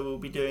least, so we'll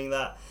be doing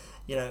that.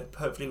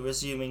 Hopefully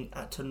resuming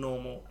to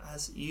normal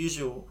as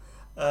usual.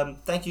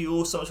 Thank you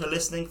all so much for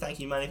listening. Thank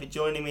you, Manny, for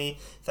joining me.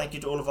 Thank you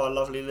to all of our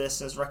lovely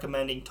listeners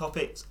recommending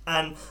topics.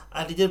 And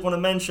I did want to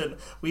mention,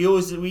 we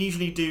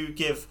usually do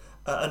give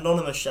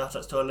anonymous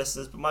shout-outs to our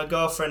listeners, but my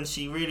girlfriend,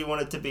 she really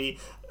wanted to be...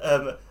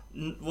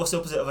 what's the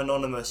opposite of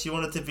anonymous? She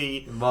wanted to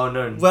be...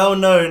 Well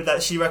known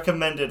that she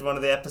recommended one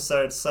of the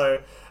episodes.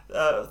 So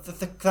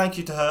thank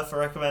you to her for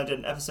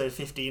recommending episode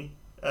 15.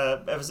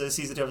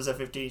 Season 2, episode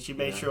 15. She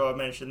made sure I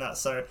mentioned that.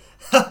 So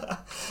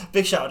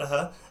big shout out to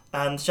her.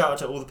 And shout out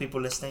to all the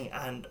people listening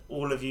and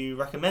all of you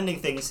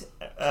recommending things.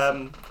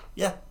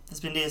 It's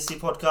been the DSC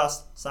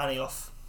Podcast, signing off.